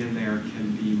 everything in there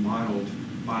can be modeled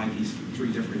by these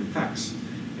three different effects,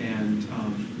 and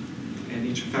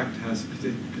each effect has a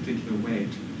particular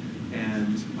weight.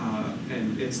 And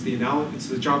it's the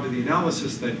job of the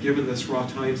analysis that, given this raw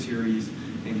time series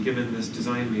and given this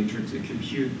design matrix, it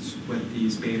computes what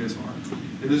these betas are.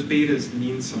 And those betas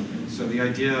mean something. So the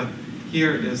idea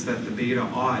here is that the beta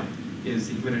odd is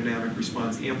the hemodynamic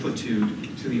response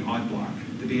amplitude to the odd block.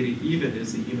 The beta even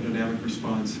is the hemodynamic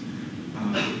response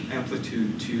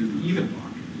amplitude to the even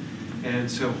block. And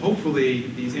so hopefully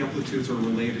these amplitudes are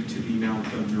related to the amount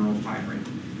of neural firing.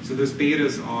 So those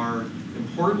betas are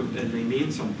important and they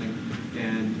mean something.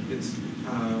 And it's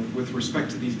with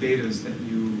respect to these betas that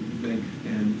you make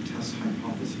and test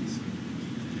hypotheses.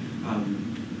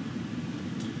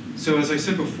 So as I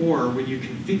said before, when you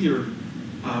configure,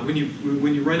 when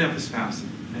you run fSfast,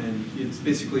 and it's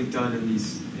basically done in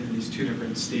these two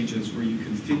different stages where you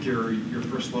configure your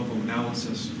first level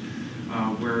analysis,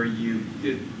 where you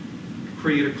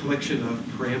create a collection of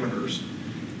parameters,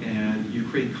 and you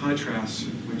create contrasts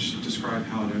which describe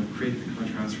how to create the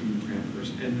contrast from the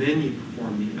parameters, and then you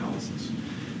perform the analysis.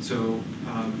 So,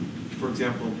 for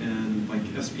example, in like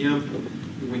SPM,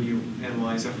 when you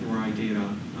analyze fMRI data,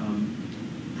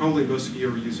 probably most of you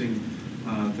are using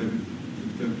the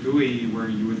GUI where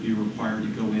you would be required to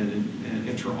go in and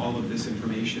enter all of this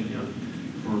information in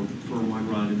for one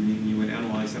run, and then you would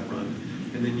analyze that run.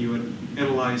 And then you would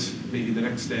analyze maybe the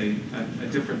next day a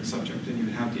different subject, and you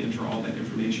would have to enter all that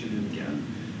information in again.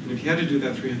 And if you had to do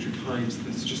that 300 times,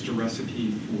 that's just a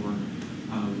recipe for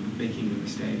making a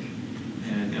mistake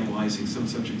and analyzing some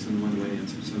subjects in one way and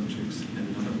some subjects in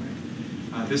another way.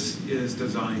 This is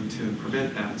designed to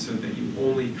prevent that, so that you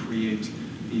only create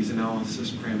these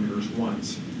analysis parameters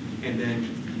once. And then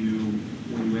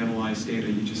when you analyze data,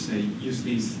 you just say, use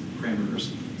these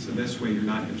parameters. So this way you're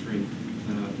not entering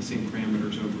the same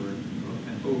parameters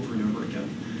over and over again.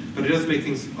 But it does make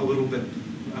things a little bit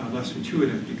less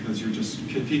intuitive, because you're just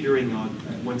configuring on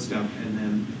one step and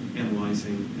then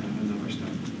analyzing another step.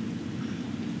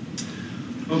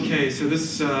 Okay, so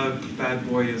this bad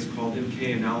boy is called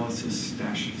MK analysis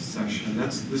session.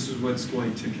 This is what's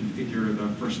going to configure the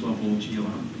first level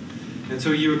GLM. And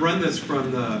so you would run this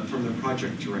from the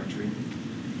project directory.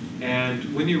 And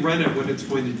when you run it, what it's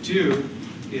going to do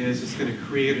is it's going to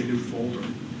create a new folder.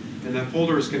 And that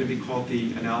folder is going to be called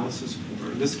the analysis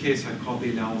folder. In this case, I call the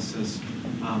analysis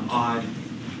odd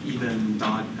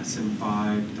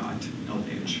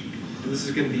even.sm5.lh. And this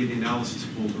is going to be the analysis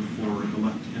folder for the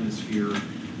left hemisphere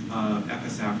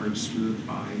FS average smoothed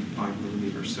by 5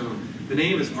 millimeters. So the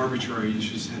name is arbitrary. You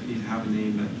just need to have a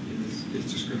name that is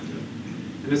descriptive.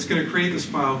 And it's going to create this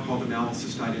file called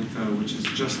analysis.info, which is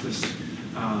just this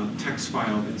text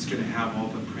file that's going to have all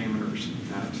the parameters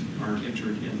that are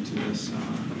entered into this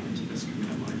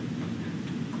command line.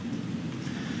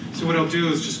 So what I'll do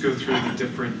is just go through the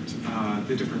different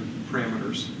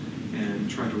parameters and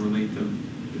try to relate them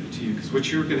to you. Because what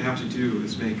you're going to have to do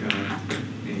is make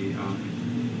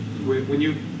when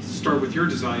you start with your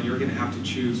design, you're going to have to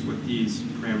choose what these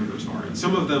parameters are. And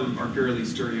some of them are fairly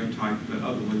stereotyped, but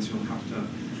other ones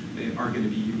are going to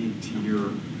be unique to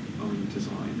your own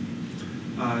design.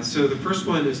 So the first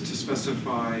one is to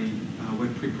specify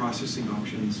what preprocessing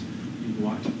options you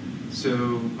want.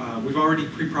 So we've already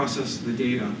preprocessed the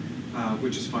data,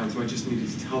 which is fine. So I just needed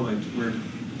to tell it where to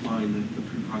find the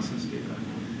preprocessed data.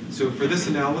 So for this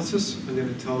analysis, I'm going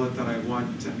to tell it that I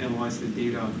want to analyze the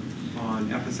data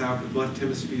on FS average, left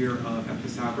hemisphere of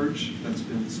FS average that's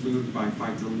been smoothed by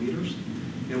 5 millimeters.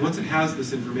 And once it has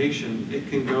this information, it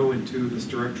can go into this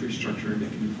directory structure and it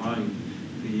can find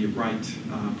the right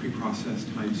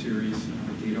preprocessed time series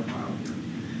data file here.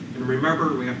 And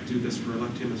remember, we have to do this for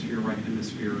left hemisphere, right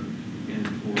hemisphere, and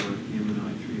for the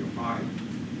MNI 305.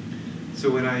 So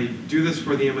when I do this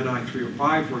for the MNI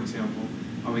 305, for example,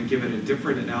 I would give it a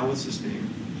different analysis name.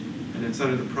 And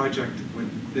inside of the project, it would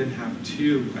then have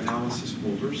 2 analysis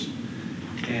folders.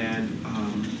 And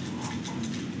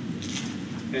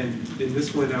in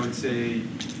this one, I would say,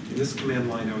 in this command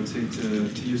line, I would say to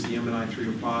use the MNI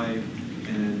 305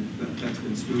 and that's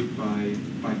been smoothed by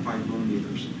 5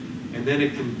 millimeters. And then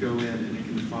it can go in and it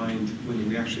can find, when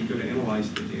we actually go to analyze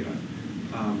the data,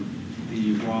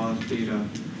 the raw data,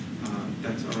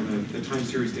 or the time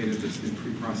series data that's been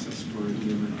pre-processed for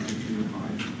the MNI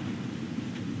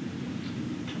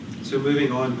 305. So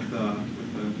moving on with the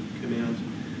command,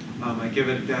 I give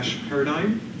it a dash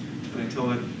paradigm, and I tell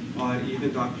it odd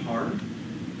even dot par,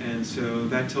 and so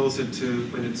that tells it to,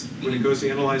 when it goes to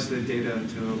analyze the data,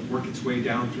 to work its way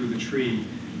down through the tree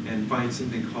and find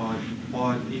something called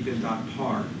odd even dot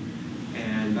par,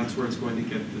 and that's where it's going to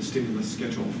get the stimulus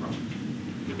schedule from.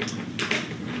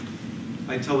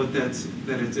 I tell it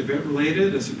that it's event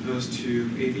related as opposed to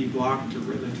AV blocked or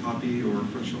retinotopy or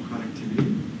functional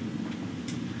connectivity.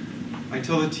 I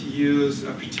tell it to use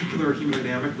a particular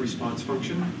hemodynamic response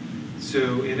function.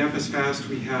 So in fSfast,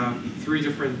 we have 3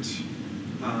 different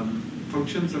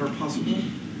functions that are possible.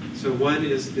 So one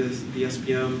is the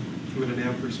SPM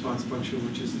hemodynamic response function,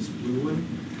 which is this blue one.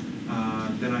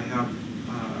 Then I have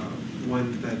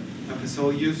one that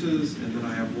FSL uses, and then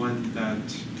I have one that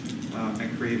I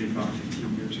created about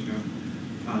 15 years ago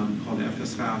called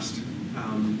fSfast.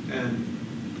 And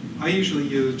I usually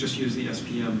just use the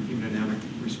SPM hemodynamic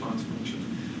response function.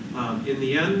 In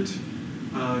the end,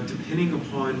 depending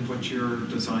upon what your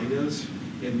design is,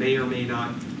 it may or may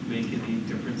not make any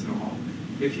difference at all.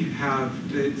 If you have,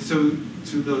 so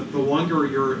the longer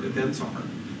your events are,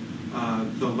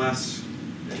 the less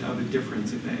of a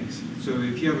difference it makes. So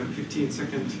if you have a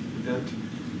 15-second event,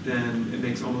 then it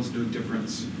makes almost no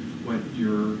difference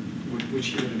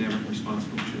which hemodynamic response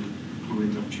function you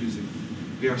end up choosing.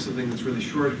 If you have something that's really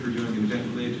short, if you're doing an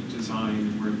event-related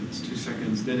design where it's 2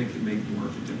 seconds, then it can make more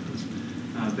of a difference.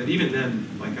 But even then,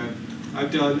 like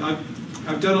I've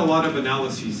done a lot of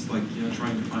analyses, like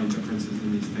trying to find differences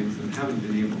in these things, and haven't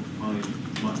been able to find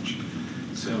much.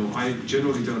 So I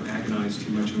generally don't agonize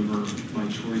too much over my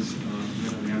choice of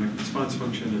hemodynamic response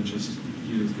function and just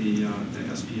use the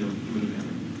SPM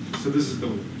hemodynamic. So this is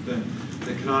the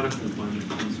canonical one that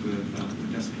comes with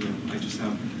SPM. I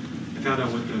found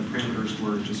out what the parameters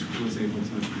were, just was able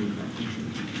to improve that function.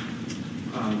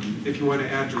 If you want to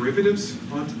add derivatives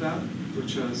onto that,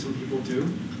 which some people do,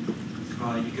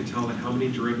 you can tell it how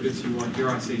many derivatives you want. Here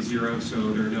I say 0,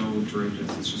 so there are no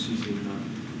derivatives. It's just using the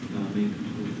main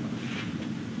component of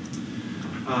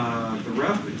it. The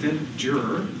ref event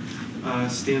dur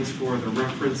stands for the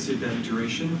reference event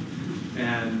duration,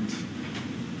 and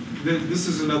this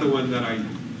is another one that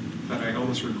I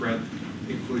almost regret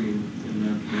including in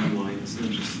the command line instead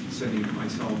of just setting it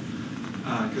myself,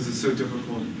 because it's so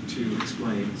difficult to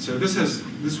explain. So this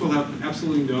will have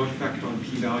absolutely no effect on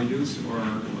p-values or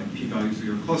like p-values of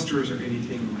your clusters or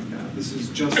anything like that. This is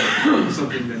just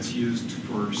something that's used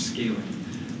for scaling,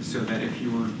 so that if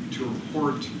you were to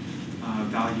report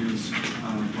values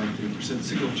like the percent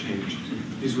signal change,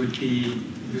 this would be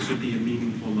a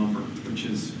meaningful number, which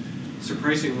is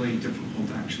surprisingly difficult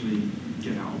to actually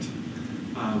get out.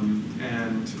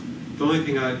 And the only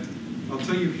thing I'll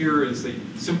tell you here is that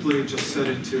simply just set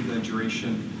it to the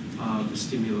duration of the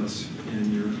stimulus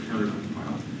in your paradigm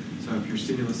file. So if your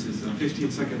stimulus is a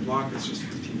 15-second block, it's just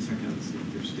 15 seconds.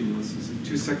 If your stimulus is a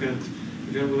 2-second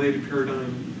event-related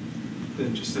paradigm,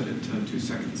 then just set it to 2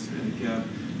 seconds. And if you have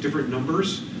different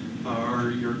numbers,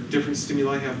 or your different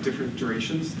stimuli have different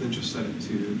durations, then just set it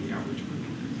to the average one.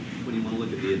 When you want to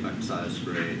look at the effect size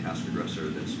for a task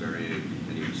regressor that's varying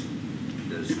continuously,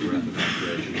 does the ref event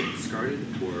duration get discarded,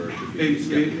 or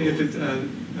if it's a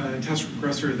task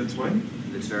regressor that's what?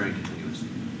 It's varying continuously.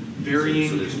 Varying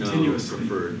so there's continuously. no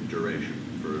preferred duration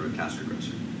for a task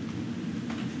regressor.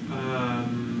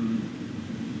 I'm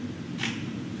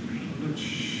not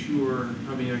sure.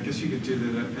 I mean, I guess you could do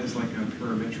that as like a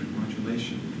parametric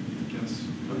modulation, I guess.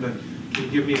 Can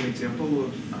you give me an example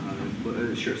of?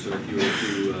 Sure. So if you were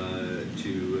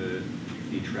to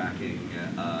be tracking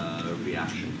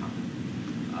reaction time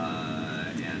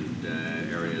and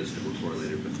areas that were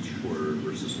correlated with shorter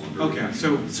versus longer. Okay.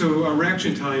 So a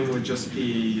reaction time would just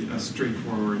be a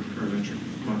straightforward parametric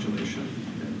modulation.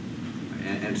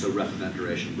 And so ref event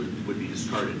duration would be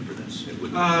discarded for this. It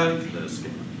wouldn't affect the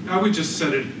scale. I would just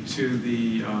set it to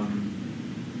the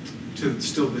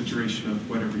still the duration of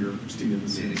whatever your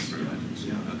stimulus is.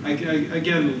 Yeah. Okay.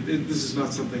 Again, this is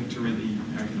not something to really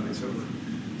agonize over.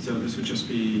 So this would just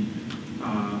be,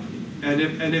 and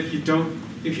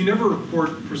if you never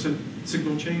report percent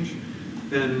signal change,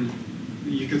 then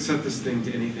you could set this thing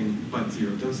to anything but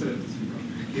 0. Don't set it to 0.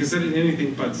 You can set it to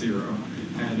anything but 0,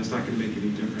 and it's not going to make any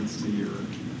difference to your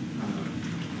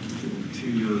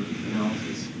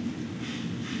analysis.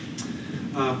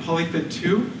 Polyfit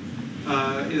 2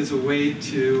 is a way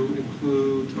to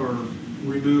include or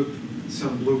remove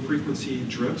some low frequency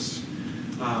drifts.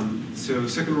 So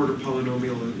second order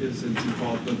polynomial is a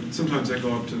default, but sometimes I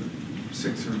go up to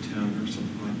 6 or 10 or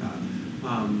something like that.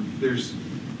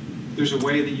 There's a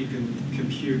way that you can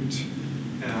compute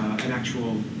an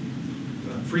actual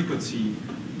frequency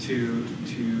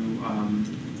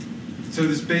so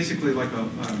this is basically like a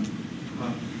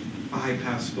high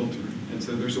pass filter. And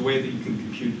so there's a way that you can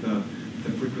compute the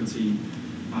frequency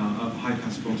of a high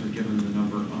pass filter given the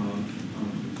number of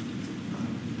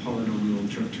polynomial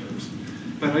drift terms.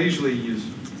 But I usually use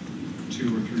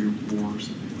 2 or 3 or 4 or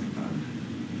something like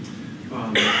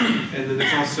that. And then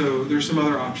there's some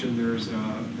other option. There's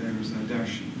a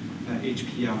dash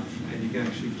HPF, and you can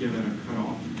actually give it a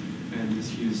cutoff. And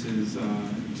this uses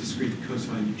discrete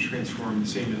cosine transform, the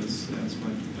same as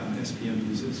what SPM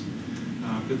uses.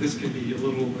 But this can be a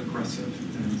little aggressive,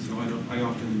 and so I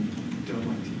often don't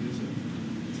like to use it.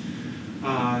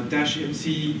 Dash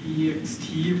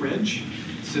MC-EXT reg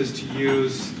says to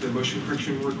use the motion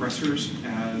correction regressors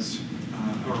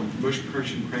or motion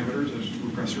correction parameters as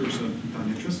regressors of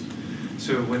non-interest.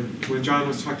 So when John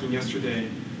was talking yesterday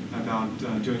about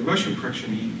doing motion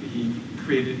correction,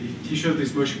 he showed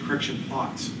these motion correction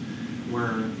plots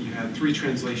where you had 3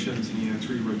 translations and you had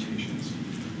 3 rotations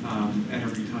at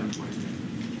every time point.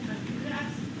 Could I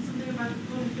ask something about the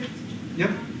cone fit?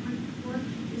 Yep.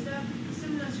 Is that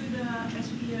similar to the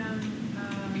SPM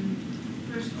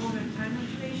first order time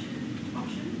modulation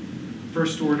option?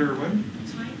 First order what?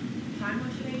 Time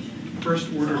modulation?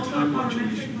 First order so time also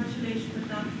modulation. modulation, but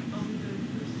not only the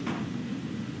first one.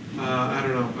 I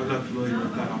don't know. I'm not familiar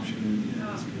with that option. Yeah,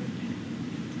 that's good.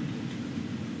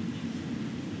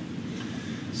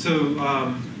 So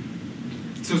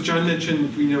as John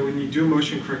mentioned, when you do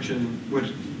motion correction,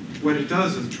 what it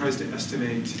does is it tries to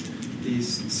estimate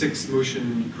these 6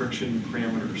 motion correction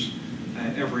parameters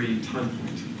at every time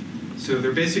point. So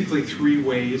there are basically 3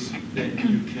 ways that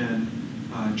you can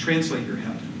translate your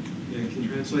head. You can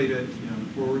translate it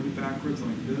forward and backwards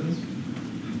like this.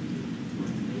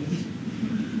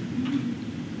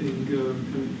 And go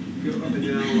up and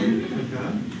down like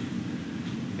that.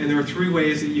 And there are 3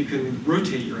 ways that you can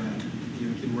rotate your head.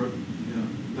 You can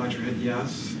nod your head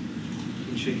yes, you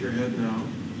can shake your head no,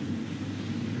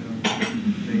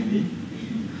 maybe.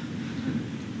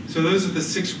 So those are the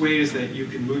 6 ways that you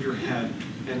can move your head,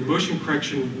 and the motion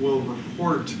correction will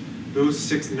report those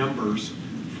 6 numbers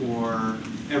for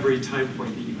every time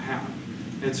point that you have.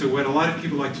 And so what a lot of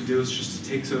people like to do is just to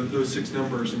take those 6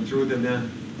 numbers and throw them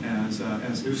in as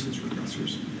nuisance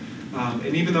regressors.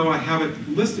 And even though I have it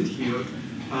listed here,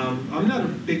 I'm not a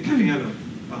big fan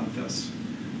of this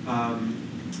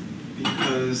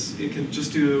because it can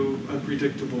just do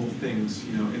unpredictable things.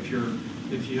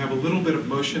 If you have a little bit of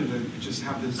motion that just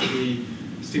happens to be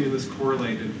stimulus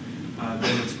correlated,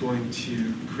 then it's going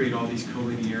to create all these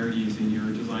collinearities in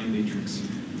your design matrix,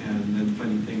 and then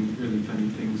really funny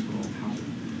things will happen.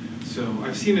 So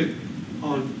I've seen it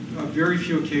on very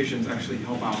few occasions actually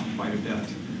help out quite a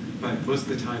bit, but most of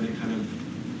the time it kind of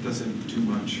doesn't do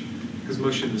much because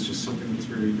motion is just something that's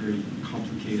very, very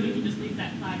complicated. So you can just leave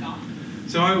that flag off?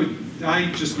 So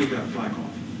I just leave that flag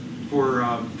off.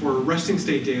 For resting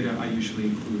state data, I usually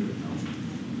include it though.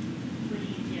 What do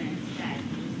you do instead?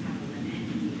 You just have a limit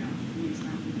and you don't use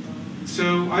some people?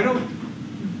 So I don't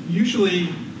usually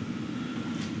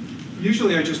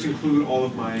I just include all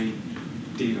of my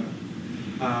data.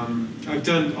 I've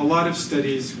done a lot of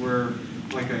studies where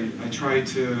I try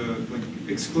to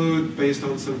exclude based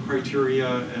on some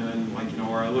criteria, and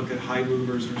or I look at high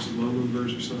movers versus low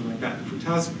movers or something like that. For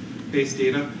task-based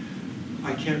data,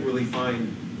 I can't really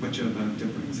find much of a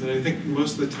difference. And I think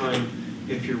most of the time,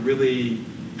 if you're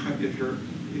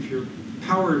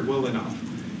powered well enough,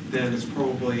 then it's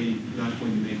probably not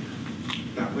going to make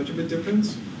that much of a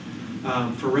difference.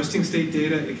 For resting state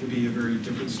data, it can be a very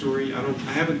different story. I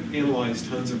haven't analyzed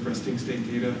tons of resting state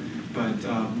data, but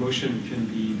motion can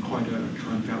be quite a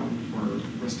confound for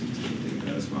resting state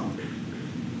data as well.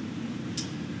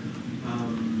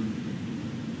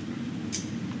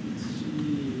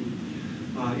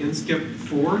 InSkip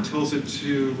 4 tells it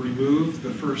to remove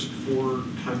the first 4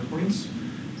 time points.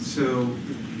 So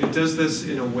it does this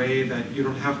in a way that you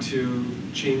don't have to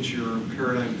change your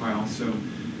paradigm file. So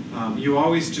you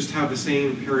always just have the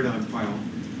same paradigm file.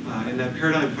 And that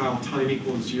paradigm file, time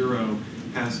equals 0,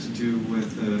 has to do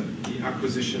with the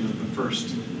acquisition of the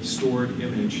first stored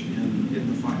image in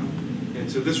the file.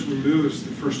 And so this removes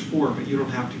the first 4, but you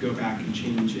don't have to go back and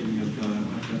change any of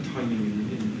the timing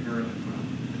in the paradigm file.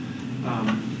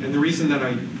 And the reason that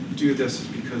I do this is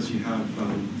because you have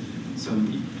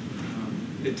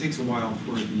it takes a while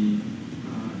for the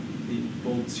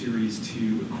fold series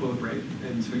to equilibrate.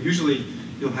 And so usually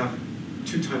you'll have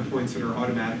 2 time points that are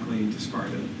automatically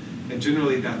discarded. And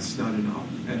generally that's not enough.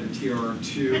 At a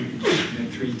TR2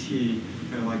 and 3T,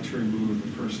 I like to remove the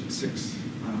first 6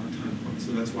 time points.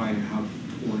 So that's why I have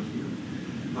 4 here.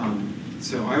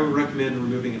 So I would recommend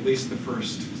removing at least the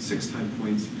first 6 time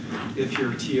points. If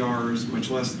your TR is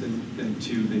much less than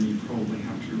 2, then you probably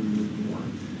have to remove more.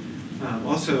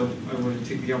 Also, I want to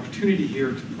take the opportunity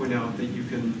here to point out that you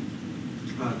can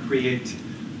create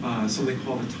something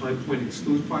called a time point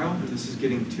exclude file, and this is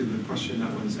getting to the question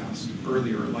that was asked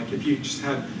earlier. Like if you just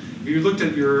had, if you looked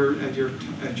at your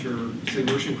say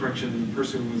motion correction, and the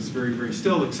person was very, very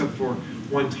still except for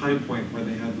one time point where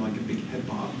they had like a big head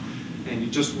bob, and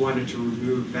you just wanted to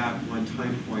remove that one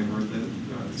time point or the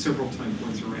several time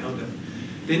points around it,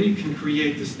 then you can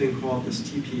create this thing called this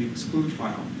TP exclude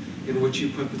file, in which you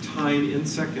put the time in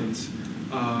seconds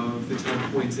of the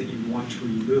time points that you want to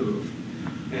remove,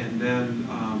 and then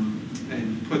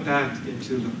and put that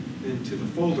into the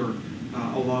folder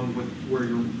along with where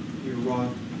your raw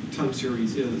time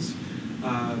series is.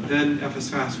 Then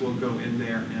Fsfast will go in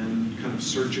there and kind of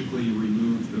surgically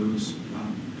remove those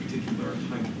particular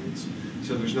time points.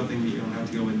 So there's nothing that you don't have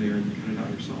to go in there and cut it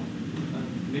out yourself.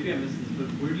 Maybe I missed this, but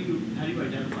how do you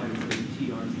identify the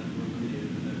TRs that were eliminated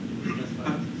in the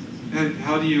specified system? And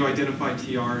how do you identify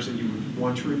TRs that you would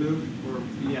want to remove? Or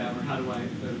how do I,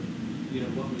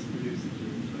 what was produced to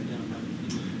identify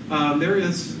the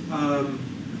TRs?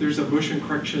 There's a motion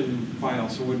correction file.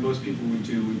 So what most people would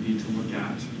do would be to look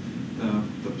at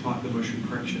the motion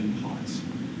correction plots,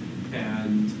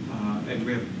 and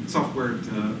we have software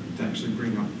to actually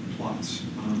bring up plots,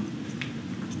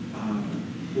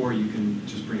 or you can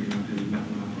just bring it up in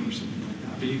MATLAB or something like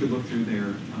that. But you could look through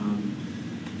there.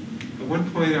 At one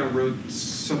point, I wrote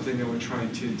something that would try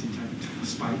to detect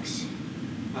spikes,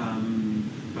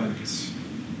 but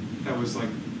that was like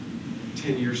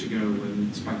 10 years ago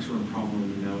when spikes were a problem,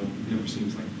 and now it never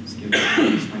seems like skin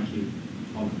is spiky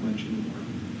all that much anymore.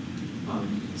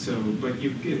 But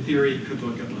you, in theory, could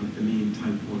look at like the mean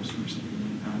time course or something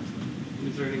like that.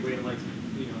 Is there any way to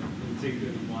say you're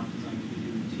doing a block design, you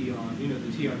do TR,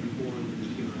 the TR before and the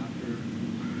TR after?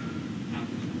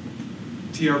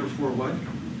 TR before what?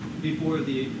 Before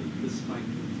the spike.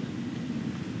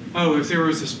 Oh, if there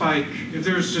was a spike, if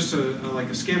there was just like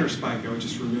a scanner spike, I would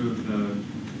just remove the.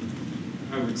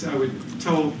 I would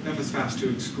tell Fsfast to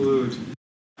exclude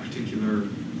a particular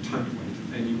time point,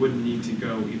 and you wouldn't need to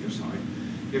go either side.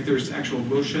 If there's actual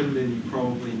motion, then you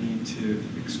probably need to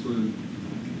exclude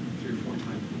like 3 or 4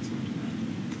 time points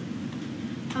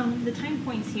after that. The time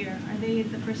points here, are they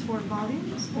the first 4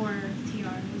 volumes or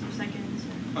TRs or seconds?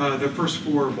 Or? The first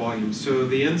 4 volumes. So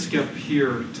the end skip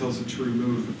here tells it to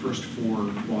remove the first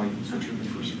 4 volumes, which are the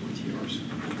first 4 TRs.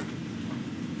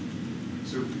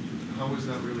 So how is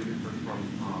that really different from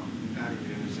adding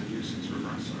in as a nuisance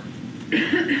regressor?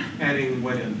 Adding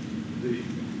what in?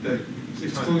 The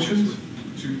exclusions?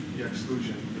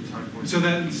 Exclusion, the time points. So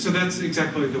that's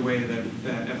exactly the way that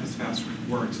Fsfast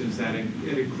works, is that it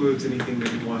includes anything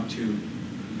that you want to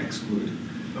exclude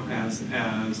as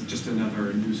just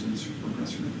another nuisance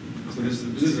regressor. So this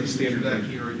is a standard that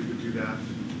thing. here, you could do that.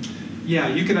 Yeah,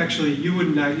 you could actually,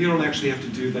 you don't actually have to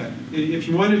do that. If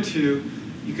you wanted to,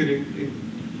 you could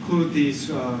include these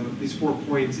 4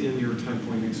 points in your time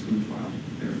point exclude file.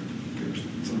 There's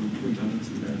some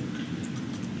redundancy there.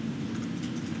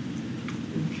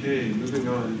 Okay, moving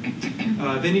on.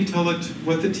 Then you tell it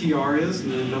what the TR is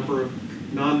and the number of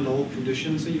non-null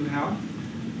conditions that you have.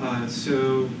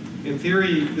 So in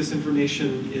theory, this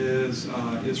information is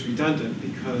redundant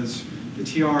because the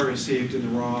TR is saved in the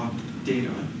raw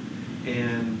data,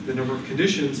 and the number of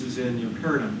conditions is in your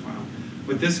paradigm file.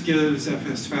 But this gives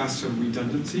Fsfast some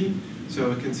redundancy,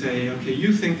 so it can say, okay,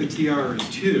 you think the TR is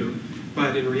 2,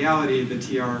 but in reality, the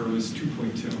TR was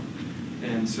 2.2.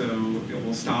 And so it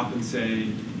will stop and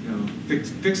say,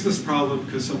 fix this problem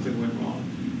because something went wrong.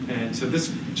 And so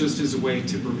this just is a way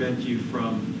to prevent you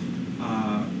from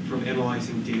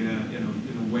analyzing data in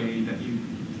a way that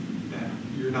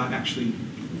you're not actually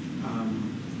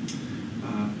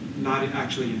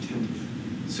intended.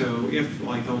 So if,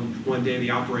 like, on one day the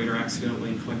operator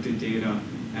accidentally collected data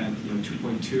at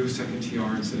 2.2 second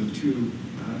TR instead of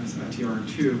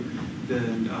TR2,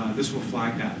 then this will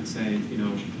flag that and say,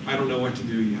 I don't know what to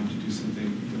do. You have to do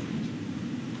something different.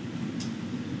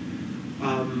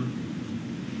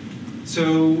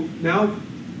 So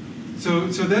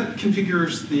that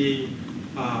configures the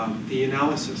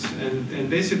analysis, and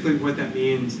basically what that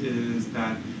means is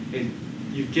that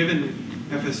you've given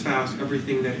Fsfast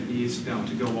everything that it needs now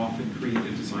to go off and create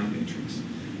a design matrix.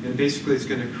 And basically, it's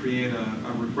going to create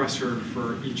a regressor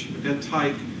for each event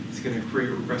type. It's going to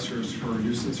create regressors for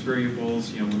nuisance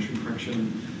variables, motion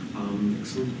correction,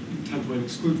 template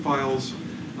exclude files,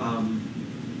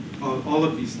 all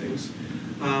of these things.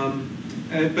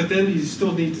 But then you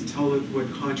still need to tell it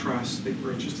what contrast that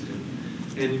we're interested in.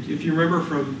 And if you remember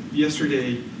from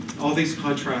yesterday, all these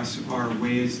contrasts are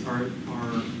ways, are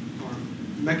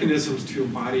mechanisms to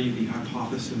embody the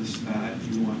hypothesis that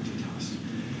you want to test.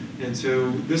 And so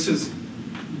this is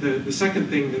the second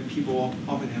thing that people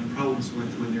often have problems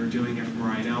with when they're doing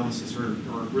fMRI analysis, or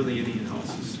really any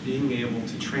analysis, being able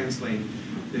to translate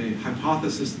the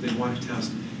hypothesis that they want to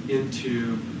test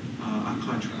into a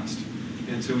contrast.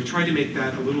 And so we tried to make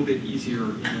that a little bit easier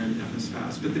in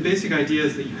Fsfast. But the basic idea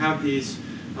is that you have these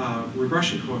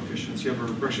regression coefficients. You have a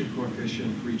regression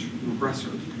coefficient for each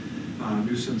regressor,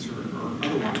 nuisance or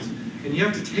otherwise. And you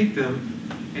have to take them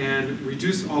and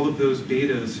reduce all of those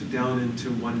betas down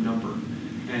into one number,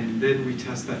 and then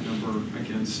retest that number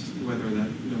against whether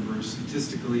that number is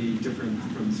statistically different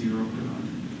from 0 or not.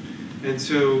 And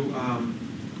so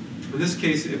in this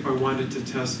case, if I wanted to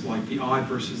test like the odd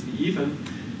versus the even,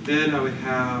 then I would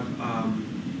have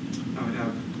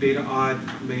beta odd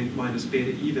minus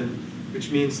beta even, which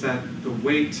means that the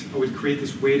weight, I would create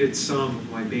this weighted sum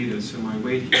of my betas. So my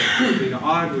weight for beta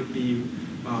odd would be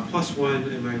 +1,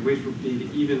 and my weight for beta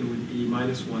even would be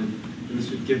 -1. And this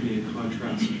would give me a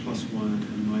contrast of +1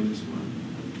 and -1.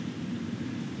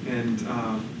 And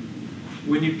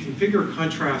when you configure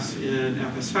contrast in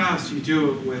Fsfast, you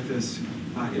do it with this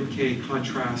mk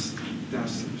contrast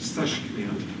 //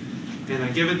 command. And I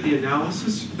give it the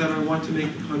analysis that I want to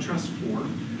make the contrast for.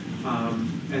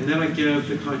 And then I give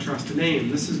the contrast a name.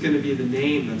 This is going to be the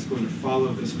name that's going to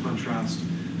follow this contrast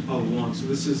all along. So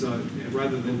this is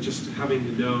rather than just having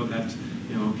to know that,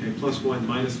 okay, +1,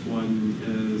 -1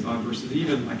 is odd versus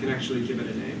even, I can actually give it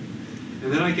a name.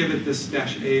 And then I give it this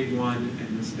 -A1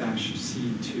 and this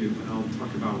 -C2, and I'll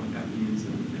talk about what that means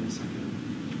in a second.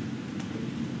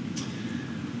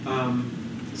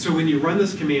 So when you run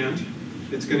this command,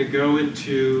 it's going to go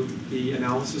into the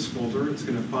analysis folder. It's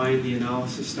going to find the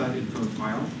analysis.info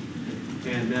file.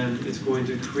 And then it's going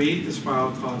to create this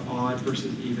file called odd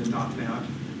versus even.mat,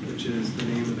 which is the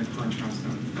name of the contrast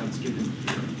that's given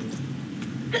here.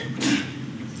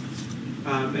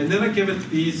 And then I give it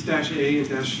these -A and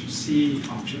 -C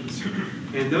options.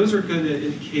 And those are going to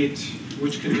indicate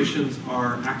which conditions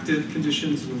are active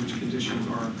conditions and which conditions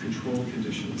are control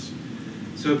conditions.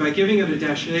 So by giving it a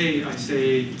 -A, I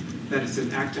say that it's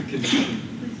an active condition,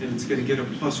 and it's going to get a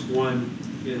 +1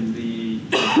 in the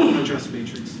contrast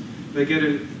matrix. If I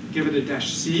give it a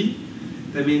 -C,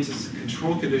 that means it's a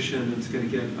control condition, and it's going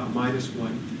to get a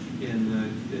 -1 in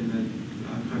the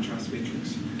contrast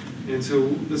matrix. And so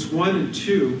this 1 and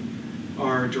 2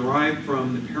 are derived from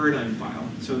the paradigm file.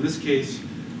 So in this case,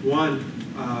 1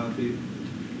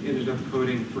 ended up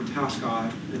coding for task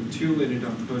odd, and 2 ended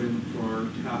up coding for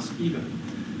task even.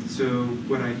 So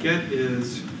what I get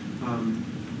is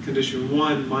condition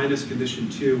 1 minus condition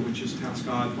 2, which is task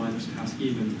odd minus task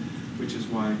even, which is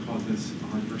why I call this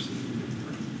odd versus even.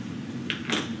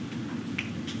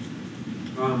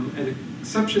 An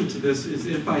exception to this is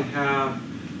if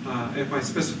I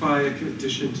specify a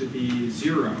condition to be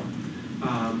 0,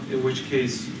 in which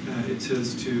case it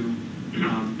says to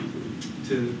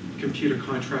compute a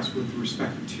contrast with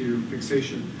respect to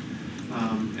fixation.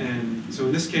 And so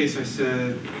in this case, I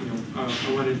said,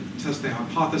 I wanted to test the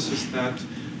hypothesis that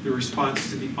the response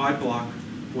to the odd block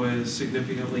was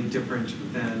significantly different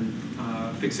than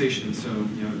fixation. So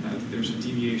that there's a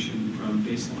deviation from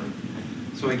baseline.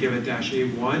 So I give it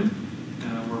 -A1,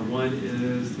 where 1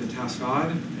 is the task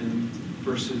odd, and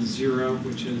versus 0,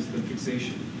 which is the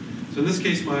fixation. So in this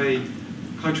case, my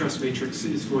contrast matrix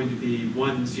is going to be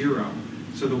 1, 0.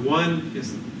 So the 1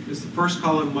 is the first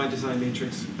column of my design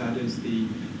matrix. That is the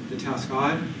task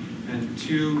odd, and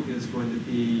 2 is going to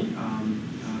be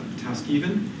task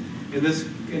even. In this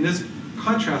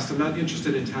contrast, I'm not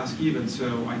interested in task even, so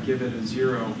I give it a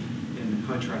 0 in the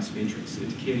contrast matrix,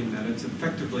 indicating that it's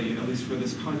effectively, at least for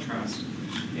this contrast,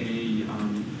 a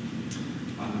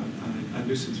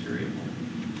nuisance variable.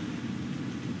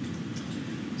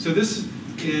 So this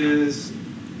is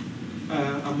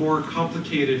a more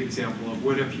complicated example of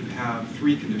what if you have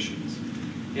 3 conditions.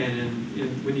 And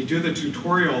when you do the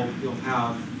tutorial, you'll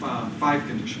have 5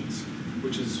 conditions,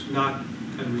 which is not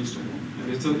unreasonable. I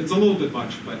mean, it's a little bit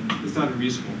much, but it's not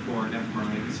unreasonable for an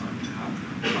fMRI design to have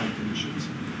 5 conditions.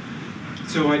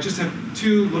 So I just have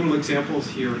 2 little examples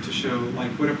here to show,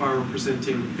 like, what if I were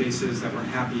presenting faces that were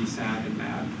happy, sad, and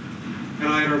mad? And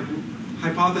I had a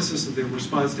hypothesis that the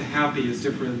response to happy is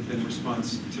different than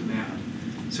response to mad.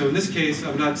 So in this case,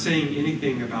 I'm not saying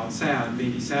anything about SAD.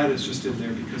 Maybe SAD is just in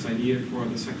there because I need it for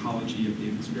the psychology of the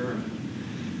experiment.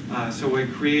 So I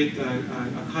create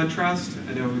a contrast,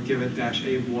 and I would give it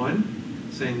 -A1,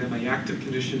 saying that my active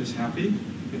condition is happy,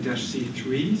 and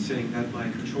 -C3, saying that my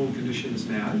control condition is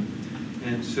mad.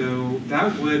 And so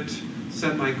that would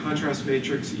set my contrast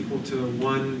matrix equal to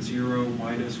 1, 0,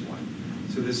 -1.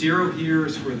 So the 0 here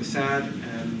is for the SAD,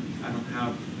 and I don't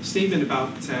have a statement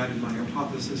about SAD in my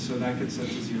hypothesis, so that gets set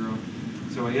to 0.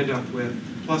 So I end up with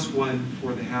 +1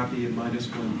 for the happy and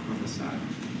 -1 for the SAD.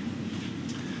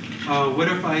 What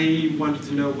if I wanted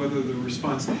to know whether the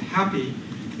response to happy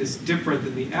is different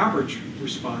than the average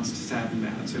response to SAD and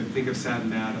MAD? So think of SAD and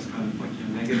MAD as kind of like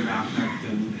a negative affect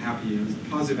and happy as a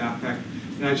positive affect.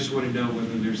 And I just want to know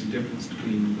whether there's a difference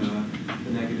between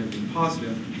the negative and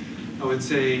positive. I would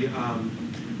say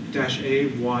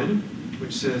 -A1,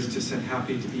 which says to set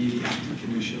happy to be the active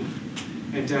condition,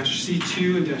 and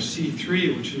 -C2 and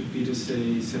 -C3, which would be to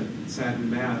say set SAD and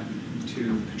MAD to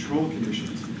control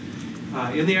conditions.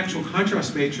 In the actual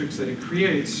contrast matrix that it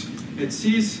creates, it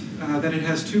sees that it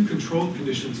has two control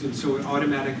conditions, and so it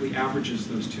automatically averages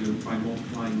those two by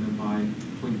multiplying them by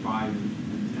 0.5 and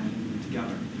adding them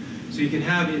together. So you can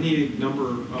have any number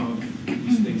of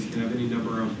these things. You can have any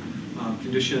number of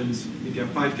conditions. If you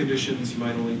have 5 conditions, you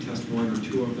might only test 1 or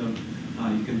 2 of them.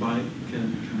 You can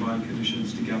combine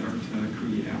conditions together to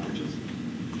create averages.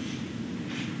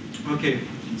 Okay,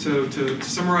 so to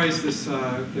summarize this,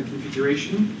 the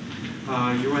configuration,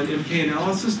 you run MK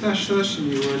analysis -sesh, and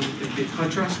you run MK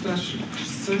contrast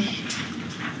 -sesh.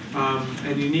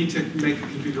 And you need to make a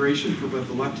configuration for both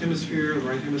the left hemisphere, the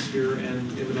right hemisphere, and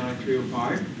MNI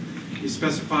 305. You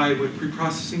specify what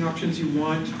preprocessing options you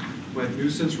want, what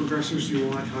nuisance regressors you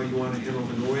want, how you want to handle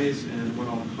the noise, and what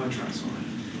all the contrasts are.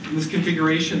 And this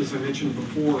configuration, as I mentioned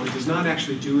before, does not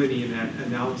actually do any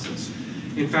analysis.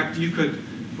 In fact, you could,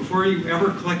 before you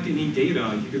ever collect any data,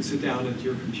 you could sit down at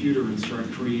your computer and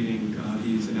start creating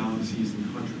these analyses and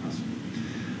contrasts.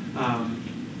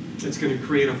 It's going to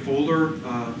create a folder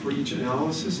for each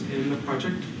analysis in the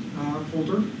project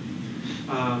folder.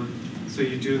 So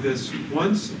you do this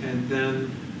once, and then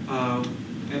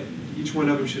each one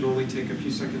of them should only take a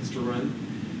few seconds to run.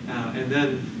 And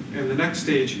then in the next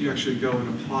stage, you actually go and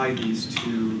apply these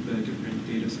to the different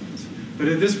data sets. But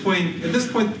at this point,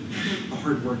 the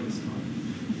hard work is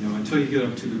done, until you get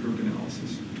up to the group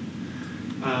analysis.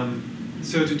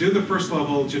 So to do the first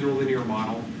level general linear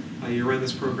model, you run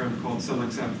this program called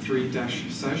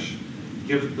SELEXAP3-sesh.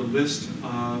 Give it the list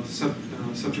of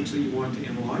subjects that you want to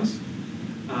analyze.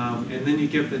 And then you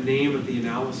give the name of the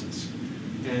analysis.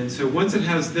 And so once it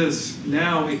has this,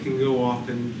 now it can go off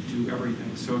and do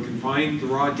everything. So it can find the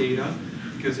raw data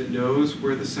because it knows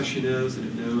where the session is, and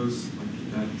it knows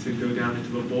to go down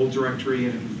into the bold directory,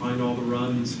 and it can find all the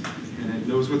runs, and it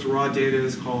knows what the raw data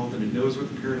is called, and it knows what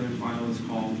the paradigm file is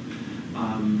called.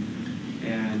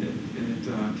 And it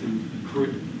can,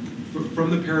 from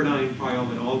the paradigm file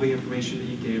and all the information that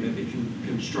you gave it, it can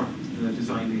construct the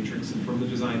design matrix. And from the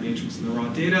design matrix and the raw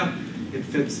data, it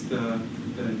fits the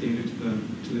data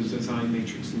to the design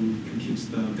matrix and computes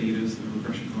the betas, the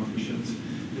regression coefficients.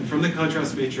 And from the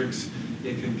contrast matrix,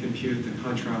 it can compute the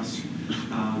contrast.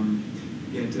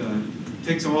 It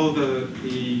takes all the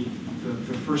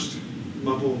first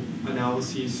level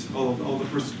analyses, all the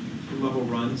first level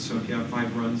runs. So if you have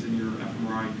 5 runs in your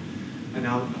fMRI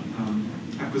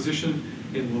acquisition,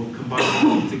 it will combine them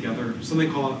all together. Something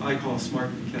I call a smart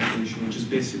concatenation, which is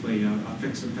basically a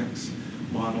fix-and-fix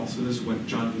model. So this is what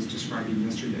John was describing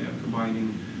yesterday, of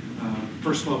combining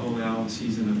first level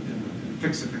analyses in a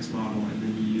fix-and-fix model, and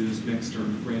then you use mixed or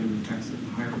random effects at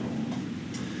the higher level.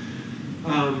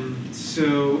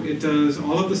 So it does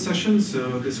all of the sessions,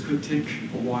 so this could take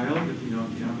a while if you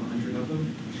have 100 of them.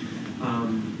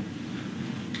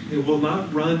 It will not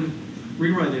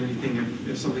rerun anything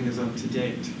if something is up to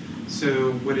date.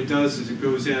 So what it does is it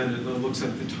goes in and it looks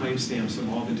at the timestamps of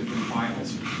all the different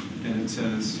files, and it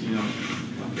says,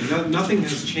 okay, nothing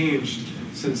has changed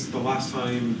since the last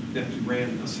time that you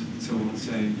ran this. So it'll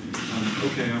say,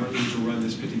 okay, I don't need to run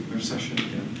this particular session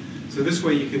again. So this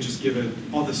way you can just give it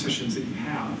all the sessions that you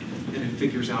have, and it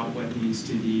figures out what needs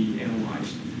to be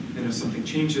analyzed. And if something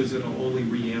changes, it'll only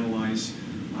reanalyze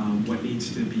what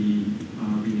needs to be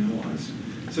reanalyzed.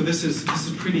 So this is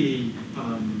pretty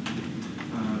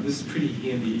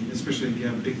handy, especially if you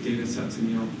have big data sets and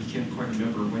you can't quite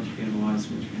remember what you analyzed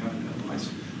and what you haven't analyzed.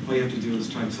 All you have to do is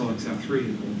type SELEXAP3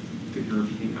 and it'll figure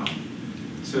everything out.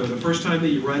 So the first time that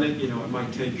you run it, it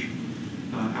might take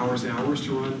hours and hours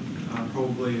to run.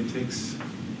 Probably it takes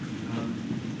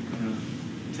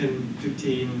 10,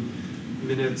 15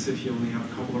 minutes if you only have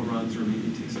a couple of runs, or maybe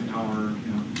it takes an hour,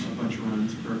 a bunch of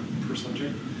runs per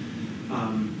subject.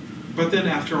 But then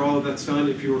after all of that's done,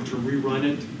 if you were to rerun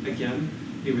it again,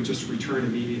 it would just return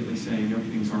immediately saying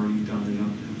everything's already done and I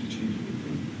don't have to change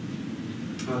anything.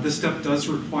 This step does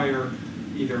require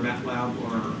either MATLAB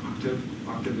or Octave.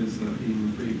 Octave is the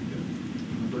free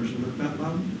version of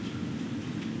MATLAB.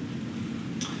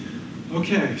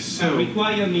 Okay, so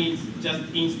require means just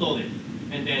install it,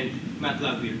 and then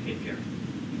MATLAB will take care.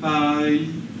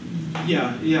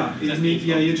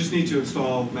 You just need to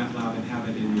install MATLAB and have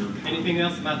it in your. Anything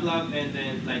else, MATLAB, and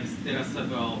then like there are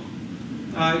several.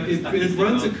 It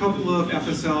runs a couple of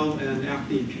FSL and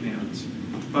AFNI commands,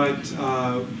 but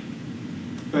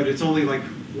it's only like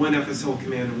one FSL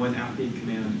command and one AFNI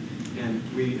command, and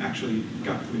we actually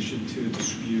got permission to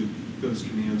distribute those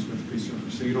commands with Preserver,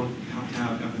 so you don't have to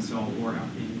have FSL or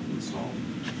AFNI installed.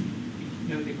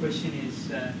 No, the question is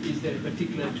there a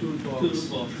particular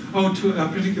toolbox? Oh, a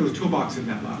particular toolbox in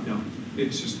MATLAB? No,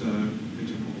 it's just a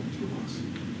general toolbox.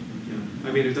 Yeah,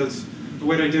 I mean it does.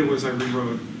 What I did was I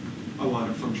rewrote a lot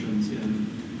of functions in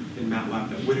MATLAB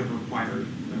that would have required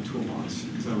a toolbox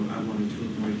because I wanted to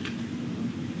avoid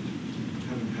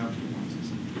having to have toolboxes.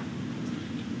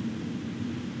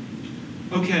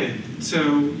 Okay,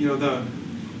 so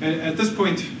at this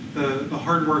point the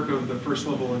hard work of the first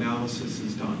level analysis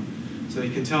is done. So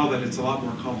you can tell that it's a lot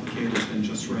more complicated than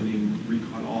just running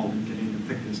recon all and getting the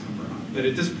thickness number up. But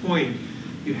at this point,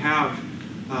 you have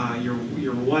your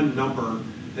one number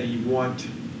that you want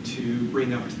to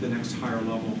bring up to the next higher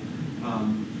level.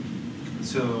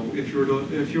 So if you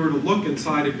were to look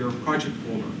inside of your project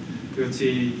folder, you would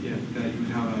see that you would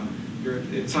have you're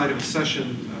inside of a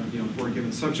session, for a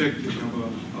given subject, you have a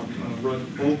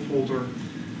bold folder.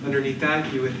 Underneath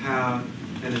that, you would have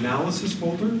an analysis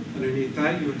folder. Underneath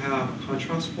that, you would have a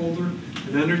contrast folder.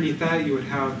 And underneath that, you would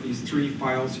have these three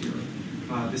files here.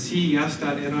 The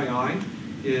CES.NII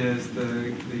is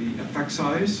the effect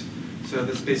size. So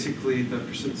that's basically the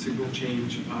percent signal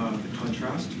change of the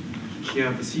contrast. You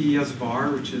have the CES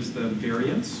var, which is the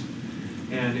variance.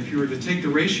 And if you were to take the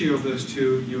ratio of those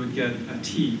two, you would get a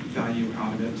t value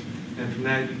out of it. And from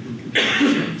that, you can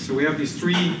compare the so we have these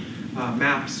three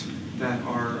maps that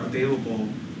are available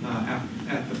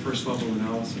at the first level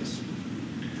analysis.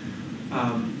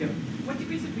 Yep. What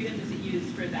degrees of freedom does it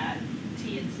use for that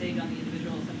T and sig on the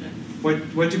individual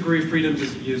subjects? What degree of freedom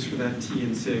does it use for that T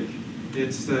and sig?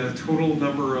 It's the total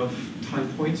number of time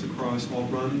points across all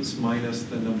runs minus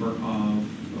the number of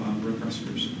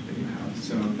regressors that you have.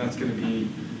 So that's going to be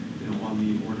on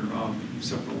the order of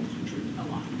several hundred. A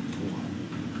lot.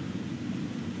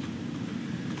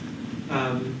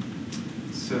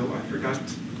 So I forgot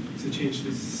to change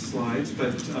these slides,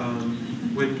 but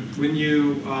when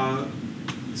you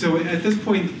so at this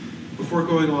point, before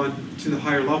going on to the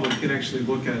higher level, you can actually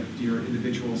look at your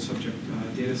individual subject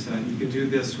data set. You can do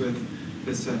this with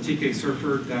this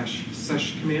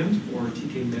tk-surfer-sesh command or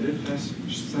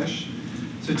tk-meta-sesh.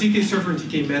 So tk-surfer and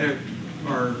tk-meta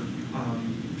are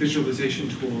visualization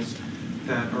tools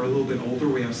that are a little bit older.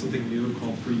 We have something new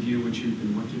called FreeView, which you've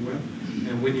been working with.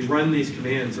 And when you run these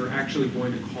commands, they're actually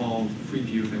going to call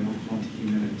FreeView. They won't call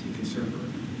tk-meta and tk-surfer.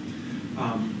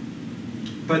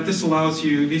 But this allows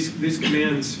you, these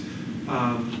commands,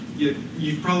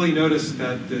 you've probably noticed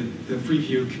that the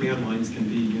FreeView command lines can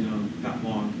be that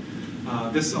long.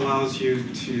 This allows you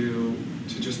to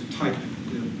just type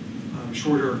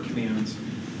shorter commands,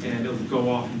 and it'll go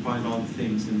off and find all the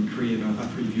things and create a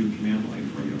FreeView command line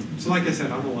for you. So like I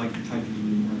said, I don't like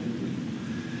typing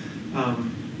anymore.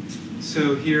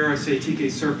 So here I say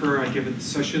tk-surfer, I give it the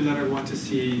session that I want to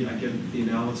see, I give it the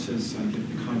analysis, I give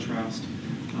it the contrast.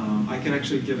 I can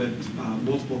actually give it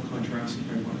multiple contrasts if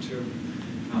I want to,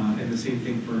 and the same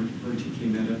thing for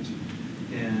tk-meta.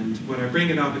 And when I bring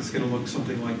it up, it's going to look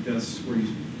something like this, where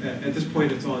at this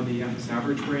point it's on the FS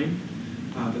average grain,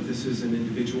 but this is an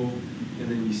individual, and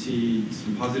then you see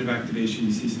some positive activation,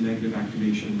 you see some negative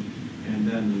activation, and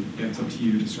then it's up to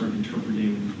you to start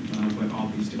interpreting what all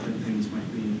these different things might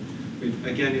mean. But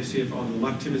again, you'll see it on the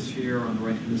left hemisphere, on the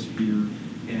right hemisphere,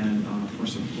 and for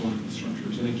some political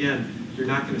structures. And again, you're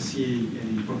not going to see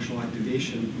any functional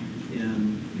activation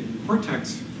in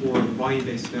Cortex for the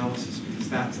volume-based analysis because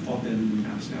that's all been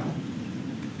passed out.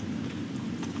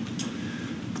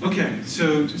 Okay,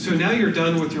 so now you're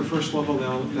done with your first level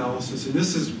analysis, and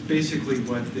this is basically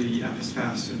what the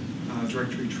Fsfast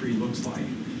directory tree looks like.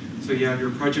 So you have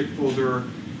your project folder,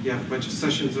 you have a bunch of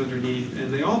sessions underneath,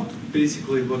 and they all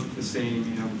basically look the same.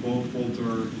 You have a bold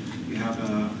folder, you have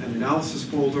an analysis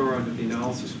folder. Under the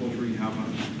analysis folder, you have a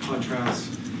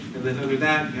contrast, and then under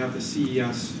that, you have the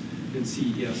CES and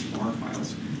CES var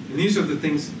files. And these are the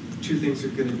things, two things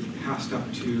that are going to be passed up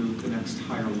to the next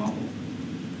higher level.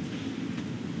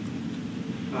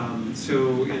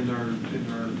 So in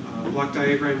our block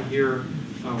diagram here,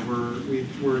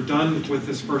 we're done with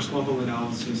this first level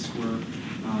analysis where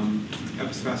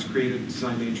Fsfast created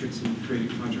design matrix and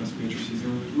created contrast matrices,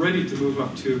 and we're ready to move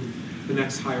up to the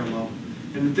next higher level.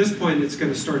 And at this point, it's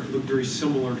going to start to look very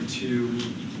similar to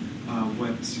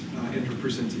what Ender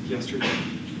presented yesterday.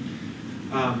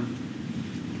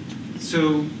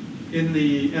 So in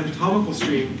the anatomical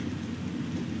stream,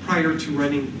 prior to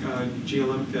running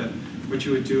GLM fit, what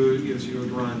you would do is you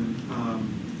would run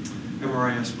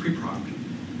MRI as preproc.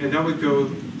 And that would go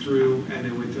through and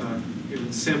it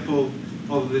would sample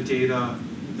all of the data,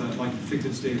 like the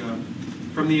thickness data,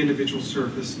 from the individual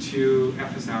surface to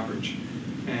FS average.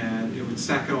 And it would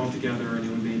stack it all together and it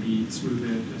would maybe smooth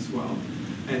it as well.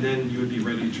 And then you would be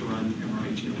ready to run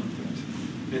MRI GLM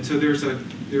fit. And so there's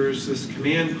this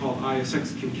command called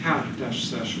ISX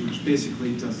concat-sesh, which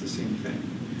basically does the same thing.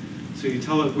 So you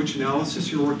tell it which analysis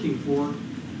you're working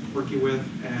with,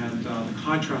 and the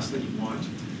contrast that you want.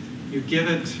 You give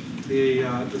it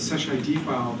the sesh ID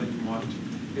file that you want,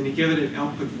 and you give it an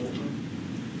output folder.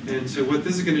 And so what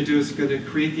this is going to do is it's going to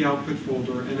create the output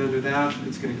folder, and under that,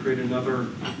 it's going to create another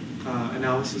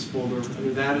analysis folder.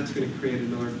 Under that, it's going to create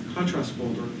another contrast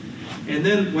folder. And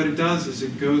then what it does is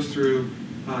it goes through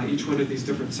each one of these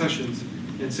different sessions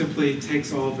and simply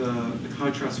takes all the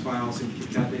contrast files and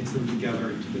concatenates them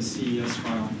together into the CES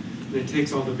file. And it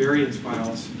takes all the variance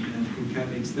files and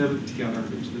concatenates them together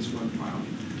into this one file.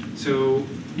 So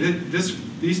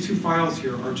these two files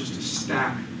here are just a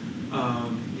stack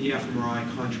of the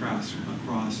fMRI contrast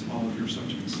across all of your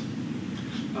subjects.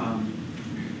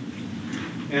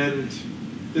 And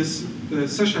the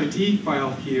sesh ID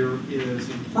file here is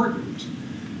important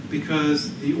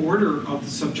because the order of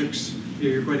the subjects that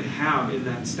you're going to have in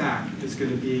that stack is going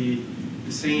to be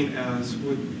the same as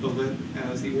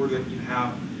the order that you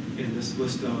have in this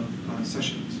list of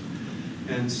sessions.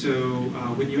 And so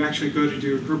when you actually go to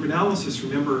do a group analysis,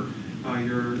 remember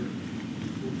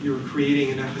you're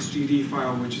creating an FSGD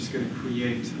file which is going to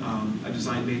create a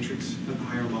design matrix at the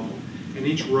higher level. And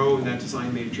each row in that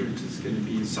design matrix is going to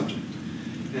be a subject.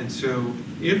 And so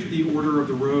if the order of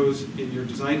the rows in your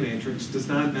design matrix does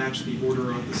not match the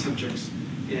order of the subjects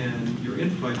in your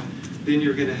input, then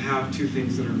you're going to have two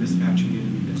things that are mismatching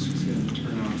and it's just going to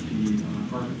turn out to be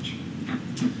garbage.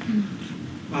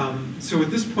 So at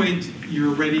this point,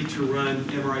 you're ready to run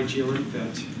MRI GLM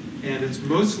fit, and it's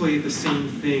mostly the same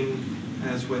thing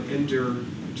as what Ender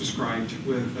described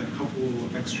with a couple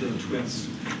of extra twists.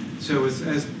 So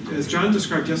as John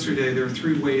described yesterday, there are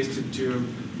three ways to do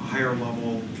a higher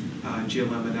level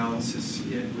GLM analysis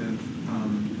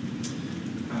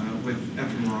with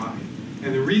fMRI.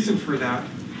 And the reason for that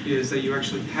is that you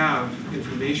actually have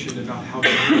information about how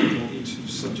variable each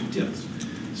subject is.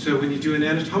 So when you do an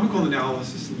anatomical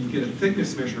analysis and you get a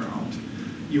thickness measure out,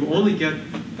 you only get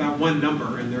that one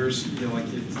number, and there's, like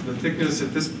the thickness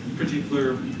at this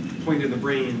particular point in the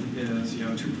brain is,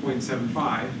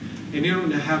 2.75, and you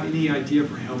don't have any idea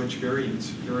for how much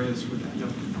variance there is with that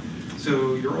number.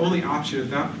 So your only option at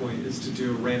that point is to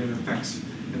do a random effects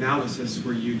analysis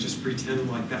where you just pretend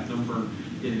like that number,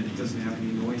 it doesn't have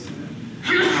any noise in it.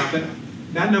 But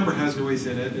that number has noise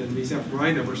in it, and these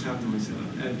fMRI numbers have noise in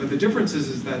it. But the difference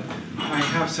is that I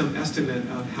have some estimate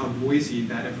of how noisy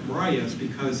that fMRI is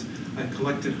because I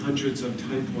collected hundreds of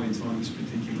time points on this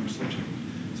particular subject.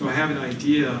 So I have an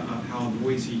idea of how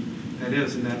noisy that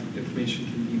is, and that information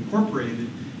can be incorporated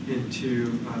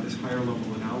into this higher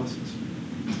level analysis.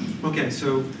 Okay,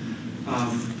 so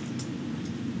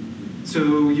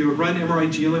you run MRI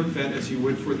GLM fit as you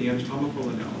would for the anatomical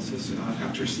analysis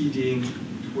after CDing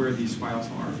where these files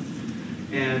are.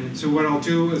 And so what I'll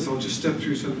do is I'll just step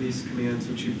through some of these commands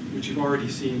which you've already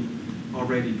seen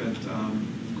already, but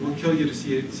won't kill you to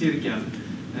see it again.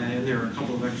 And there are a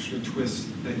couple of extra twists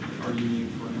that are unique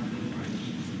for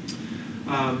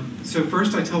fMRI. So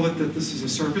first I tell it that this is a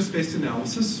surface-based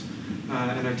analysis,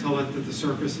 and I tell it that the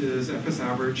surface is FS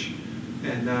average,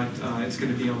 and that it's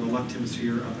going to be on the left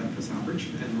hemisphere of FS average.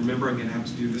 And remember, I'm going to have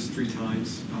to do this 3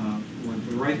 times, one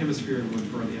for the right hemisphere and one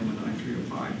for the MNI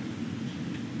 305.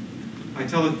 I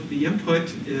tell it the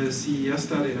input is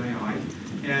CES.NII,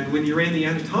 and when you're in the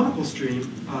anatomical stream,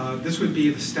 this would be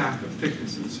the stack of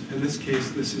thicknesses. In this case,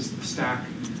 this is the stack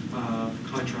of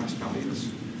contrast values.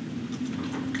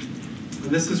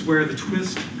 And this is where the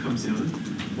twist comes in,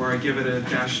 where I give it a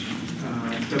dash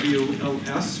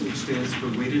WLS, which stands for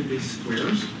weighted least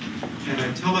squares, and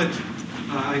I tell it,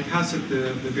 I pass it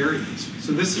the variance.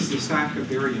 So this is the stack of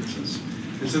variances.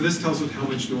 And so this tells it how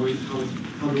much noise,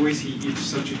 how noisy each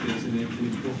subject is, and it can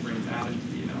incorporate that into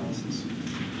the analysis.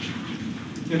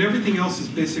 And everything else is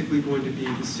basically going to be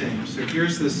the same. So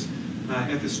here's this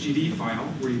FSGD file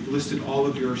where you've listed all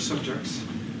of your subjects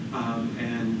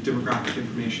and demographic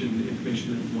information, the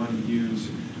information that you want to use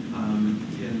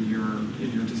in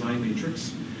your design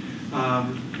matrix.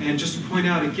 And just to point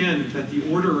out again that the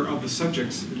order of the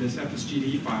subjects in this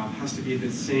FSGD file has to be the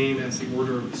same as the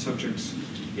order of the subjects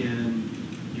in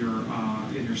your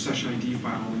sesh ID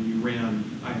file when you ran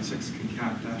ISX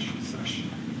concat-sesh.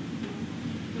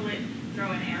 Will it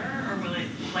throw an error, or will it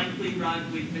likely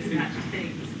run with mismatched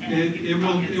things? And It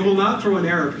will not throw an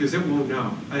error because it won't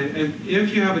know.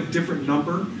 If you have a different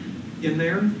number in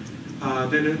there,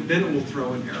 then it will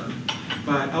throw an error.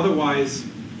 But otherwise,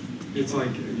 it's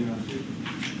like, you know,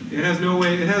 it has no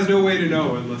way to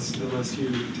know unless you tell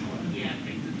it. Yeah,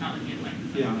 it's not like it like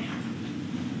Yeah.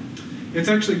 It's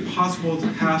actually possible to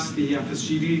pass the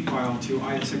FSGD file to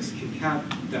ISX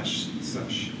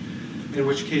concat-sesh, in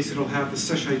which case it'll have the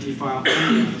sesh ID file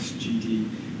and the FSGD,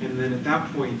 and then at that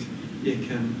point it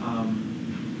can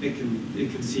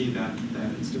see that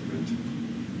it's different.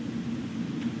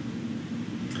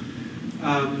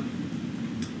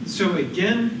 So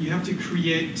again, you have to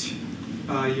create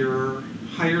your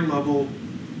higher level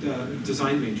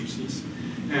design matrices,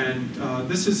 and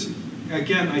this is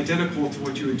again identical to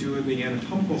what you would do in the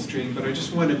anatomical string, but I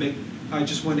just want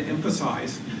to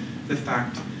emphasize the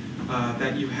fact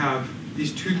that you have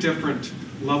these two different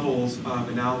levels of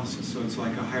analysis. So it's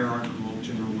like a hierarchical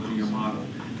general linear model,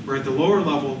 where at the lower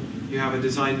level you have a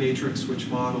design matrix which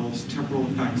models temporal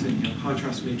effects, and you have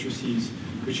contrast matrices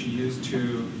which you use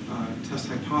to test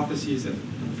hypotheses at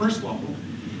the first level.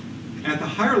 At the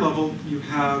higher level, you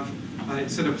have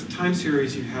instead of time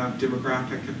series, you have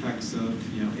demographic effects of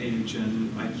age and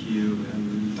IQ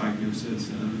and diagnosis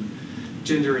and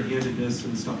gender and handedness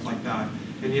and stuff like that.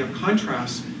 And you have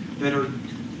contrasts that are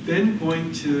then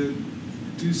going to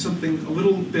do something a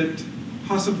little bit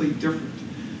possibly different,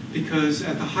 because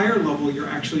at the higher level, you're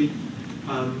actually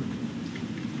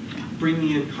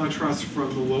bringing in contrasts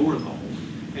from the lower level.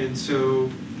 And so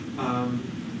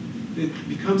it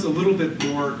becomes a little bit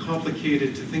more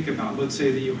complicated to think about. Let's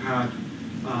say that you had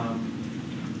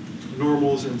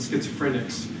normals and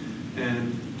schizophrenics,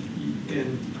 and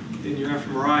in your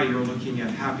fMRI you're looking at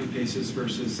happy faces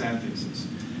versus sad faces,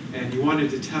 and you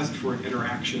wanted to test for an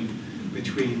interaction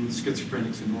between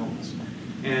schizophrenics and normals.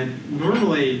 And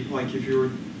normally, like if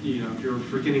you're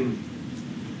forgetting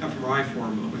fMRI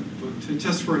form, to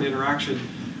test for an interaction,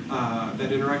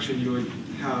 that interaction you would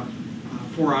have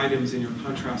 4 items in your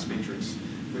contrast matrix,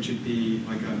 which would be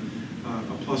like a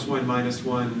 +1,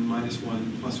 -1,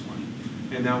 -1, +1.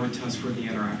 And that would test for the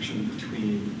interaction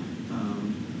between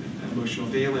emotional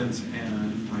valence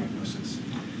and diagnosis.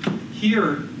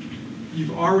 Here,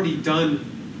 you've already done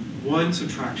one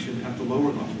subtraction at the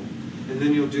lower level, and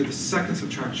then you'll do the second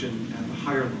subtraction at the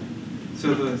higher level.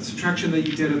 So the subtraction that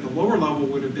you did at the lower level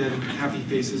would have been happy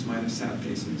faces minus sad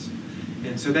faces.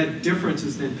 And so that difference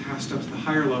is then passed up to the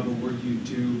higher level where you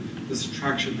do the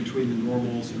subtraction between the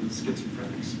normals and the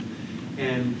schizophrenics.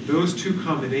 And those two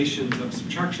combinations of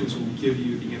subtractions will give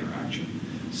you the interaction.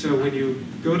 So when you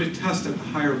go to test at the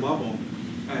higher level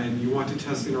and you want to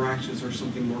test interactions or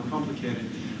something more complicated,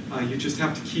 you just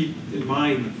have to keep in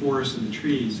mind the forest and the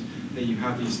trees, that you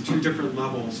have these two different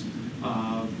levels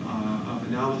of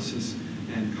analysis,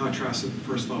 and contrast at the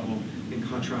first level and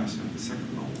contrast at the second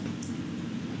level.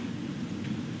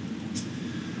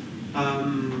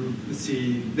 Let's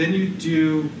see, then you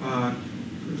do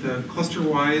the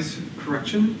cluster-wise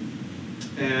correction.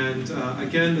 And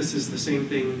again, this is the same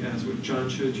thing as what John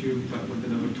showed you, but with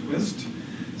another twist.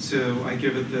 So I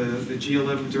give it the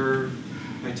G11 dir.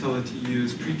 I tell it to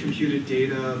use pre-computed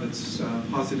data that's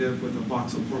positive with a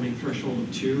voxel-forming threshold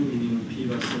of 2, meaning p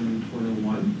less than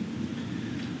 0.01.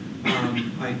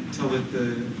 I tell it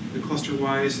the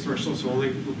cluster-wise threshold, so only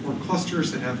report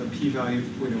clusters that have a p-value of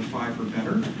 0.05 or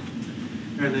better.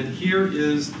 And then here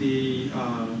is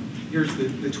here's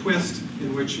the twist,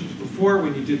 in which before,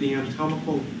 when you did the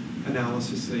anatomical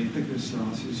analysis, the thickness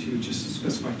analysis, you would just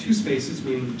specify 2 spaces,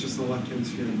 meaning just the left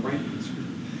hemisphere and the right hemisphere.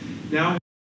 Now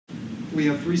we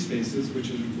have 3 spaces, which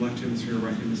is left hemisphere,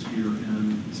 right hemisphere,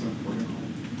 and subcortical.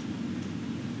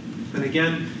 And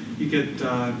again, you get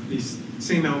these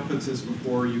same outputs as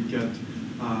before. You get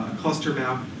a cluster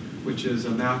map, which is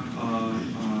a map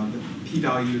of the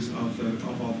p-values of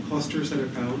all the clusters that are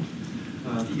found.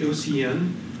 The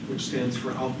OCN, which stands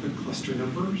for output cluster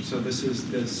number. So this is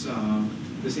this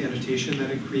annotation that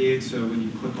it creates. So when you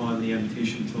click on the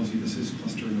annotation, it tells you this is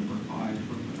cluster number 5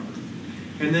 or whatever.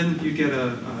 And then you get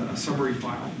a summary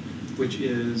file, which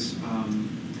is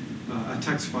a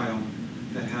text file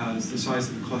that has the size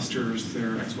of the clusters,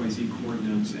 their XYZ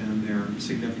coordinates, and their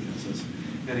significances.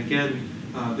 And again,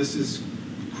 this is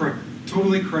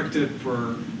totally corrected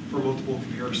for multiple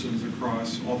comparisons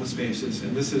across all the spaces,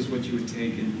 and this is what you would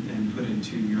take and put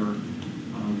into your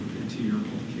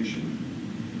publication.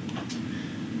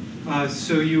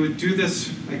 So you would do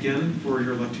this again for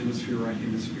your left hemisphere, right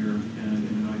hemisphere, and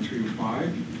MNI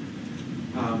 305.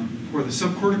 For the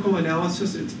subcortical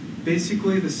analysis, it's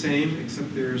basically the same,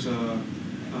 except there's a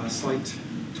slight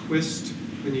twist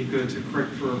when you go to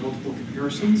correct for multiple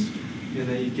comparisons, and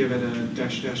then you give it a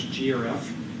 --G or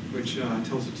F, which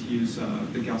tells it to use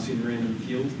the Gaussian random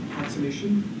field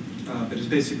approximation, but it's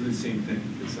basically the same thing.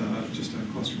 It's just a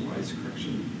cluster-wise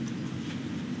correction.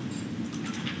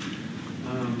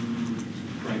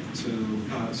 Right,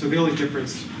 so the only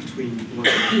difference between what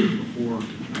I did before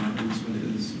and this one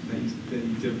is that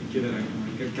you give it a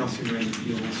Gaussian random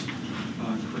fields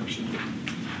correction.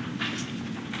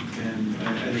 And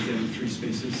again, 3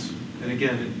 spaces. And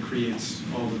again, it creates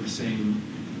all of the same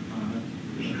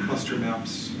cluster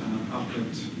maps,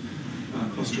 output,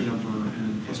 cluster number,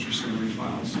 and cluster summary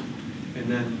files. And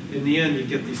then in the end, you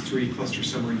get these 3 cluster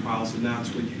summary files, and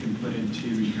that's what you can put into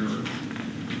your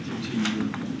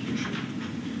publication.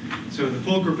 So in the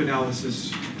full group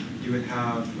analysis, you would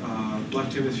have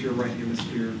left hemisphere, right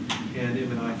hemisphere, and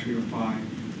MNI 305.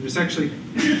 And there's actually,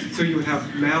 so you would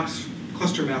have maps,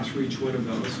 cluster maps for each one of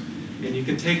those. And you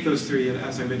can take those 3,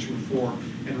 as I mentioned before,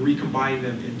 and recombine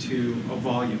them into a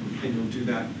volume. And you'll do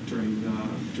that during the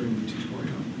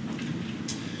tutorial.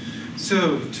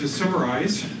 So to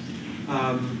summarize,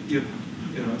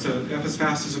 it's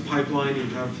Fsfast is a pipeline. You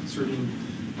have certain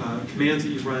commands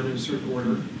that you run in a certain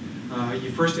order.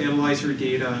 You first analyze your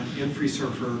data in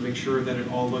FreeSurfer, make sure that it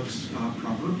all looks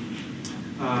proper.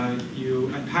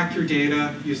 You unpack your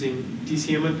data using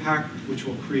DCM unpack, which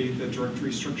will create the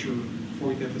directory structure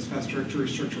for the Fsfast directory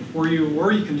structure for you,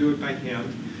 or you can do it by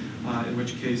hand, in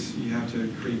which case you have to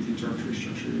create the directory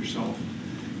structure yourself.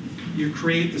 You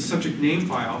create the subject name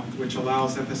file, which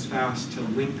allows Fsfast to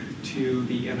link to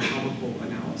the anatomical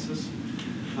analysis.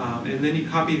 And then you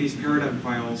copy these paradigm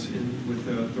files in with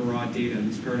the raw data. And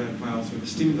these paradigm files are the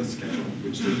stimulus schedule,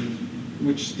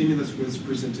 which stimulus was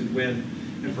presented when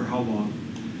and for how long.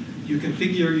 You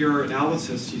configure your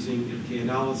analysis using MK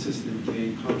analysis and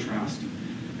MK contrast.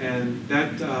 And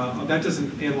that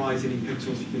doesn't analyze any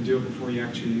pixels. You can do it before you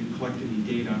actually collect any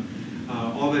data.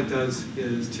 All that does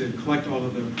is to collect all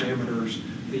of the parameters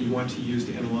that you want to use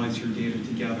to analyze your data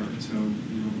together. So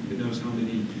it knows how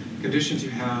many conditions you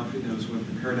have, it knows what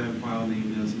the paradigm file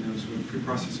name is, it knows what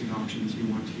preprocessing options you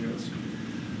want to use.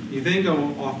 You then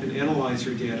go off and analyze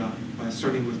your data by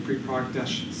starting with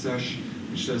preproc-sesh,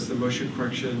 which does the motion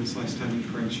correction, slice timing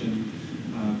correction,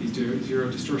 zero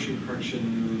distortion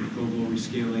correction, global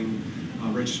rescaling,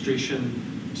 registration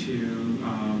to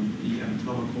the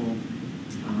anatomical,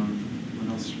 what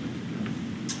else should I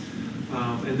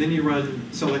forget? And then you run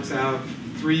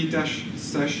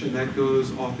selexav3-sesh, and that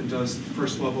goes off and does the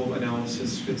first level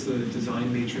analysis, fits the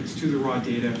design matrix to the raw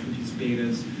data, computes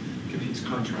betas, computes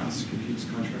contrast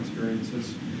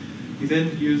variances. You then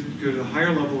go to the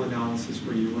higher level analysis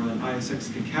where you run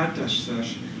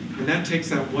isx-concat-sesh, and that takes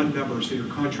that one number, so your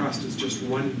contrast is just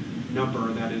one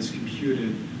number that is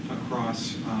computed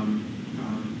across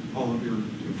all of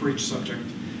for each subject.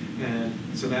 And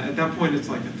so that at that point, it's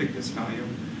like a thickness value.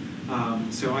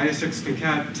 So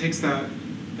isx-concat takes that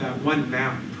one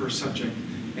map per subject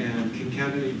and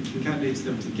concatenates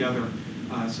them together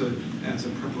so as a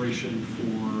preparation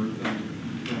for the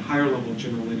higher level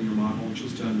general linear model, which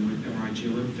is done with MRI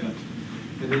GLM fit.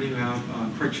 And then you have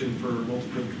correction for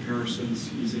multiple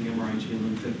comparisons using MRI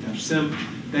GLM fit-sim.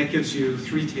 That gives you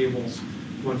 3 tables,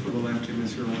 one for the left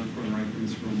hemisphere, one for the right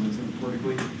hemisphere, one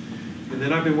vertically. And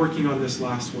then I've been working on this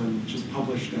last one, which is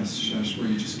published as where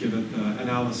you just give it the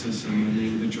analysis and the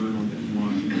name of the journal that you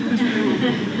want.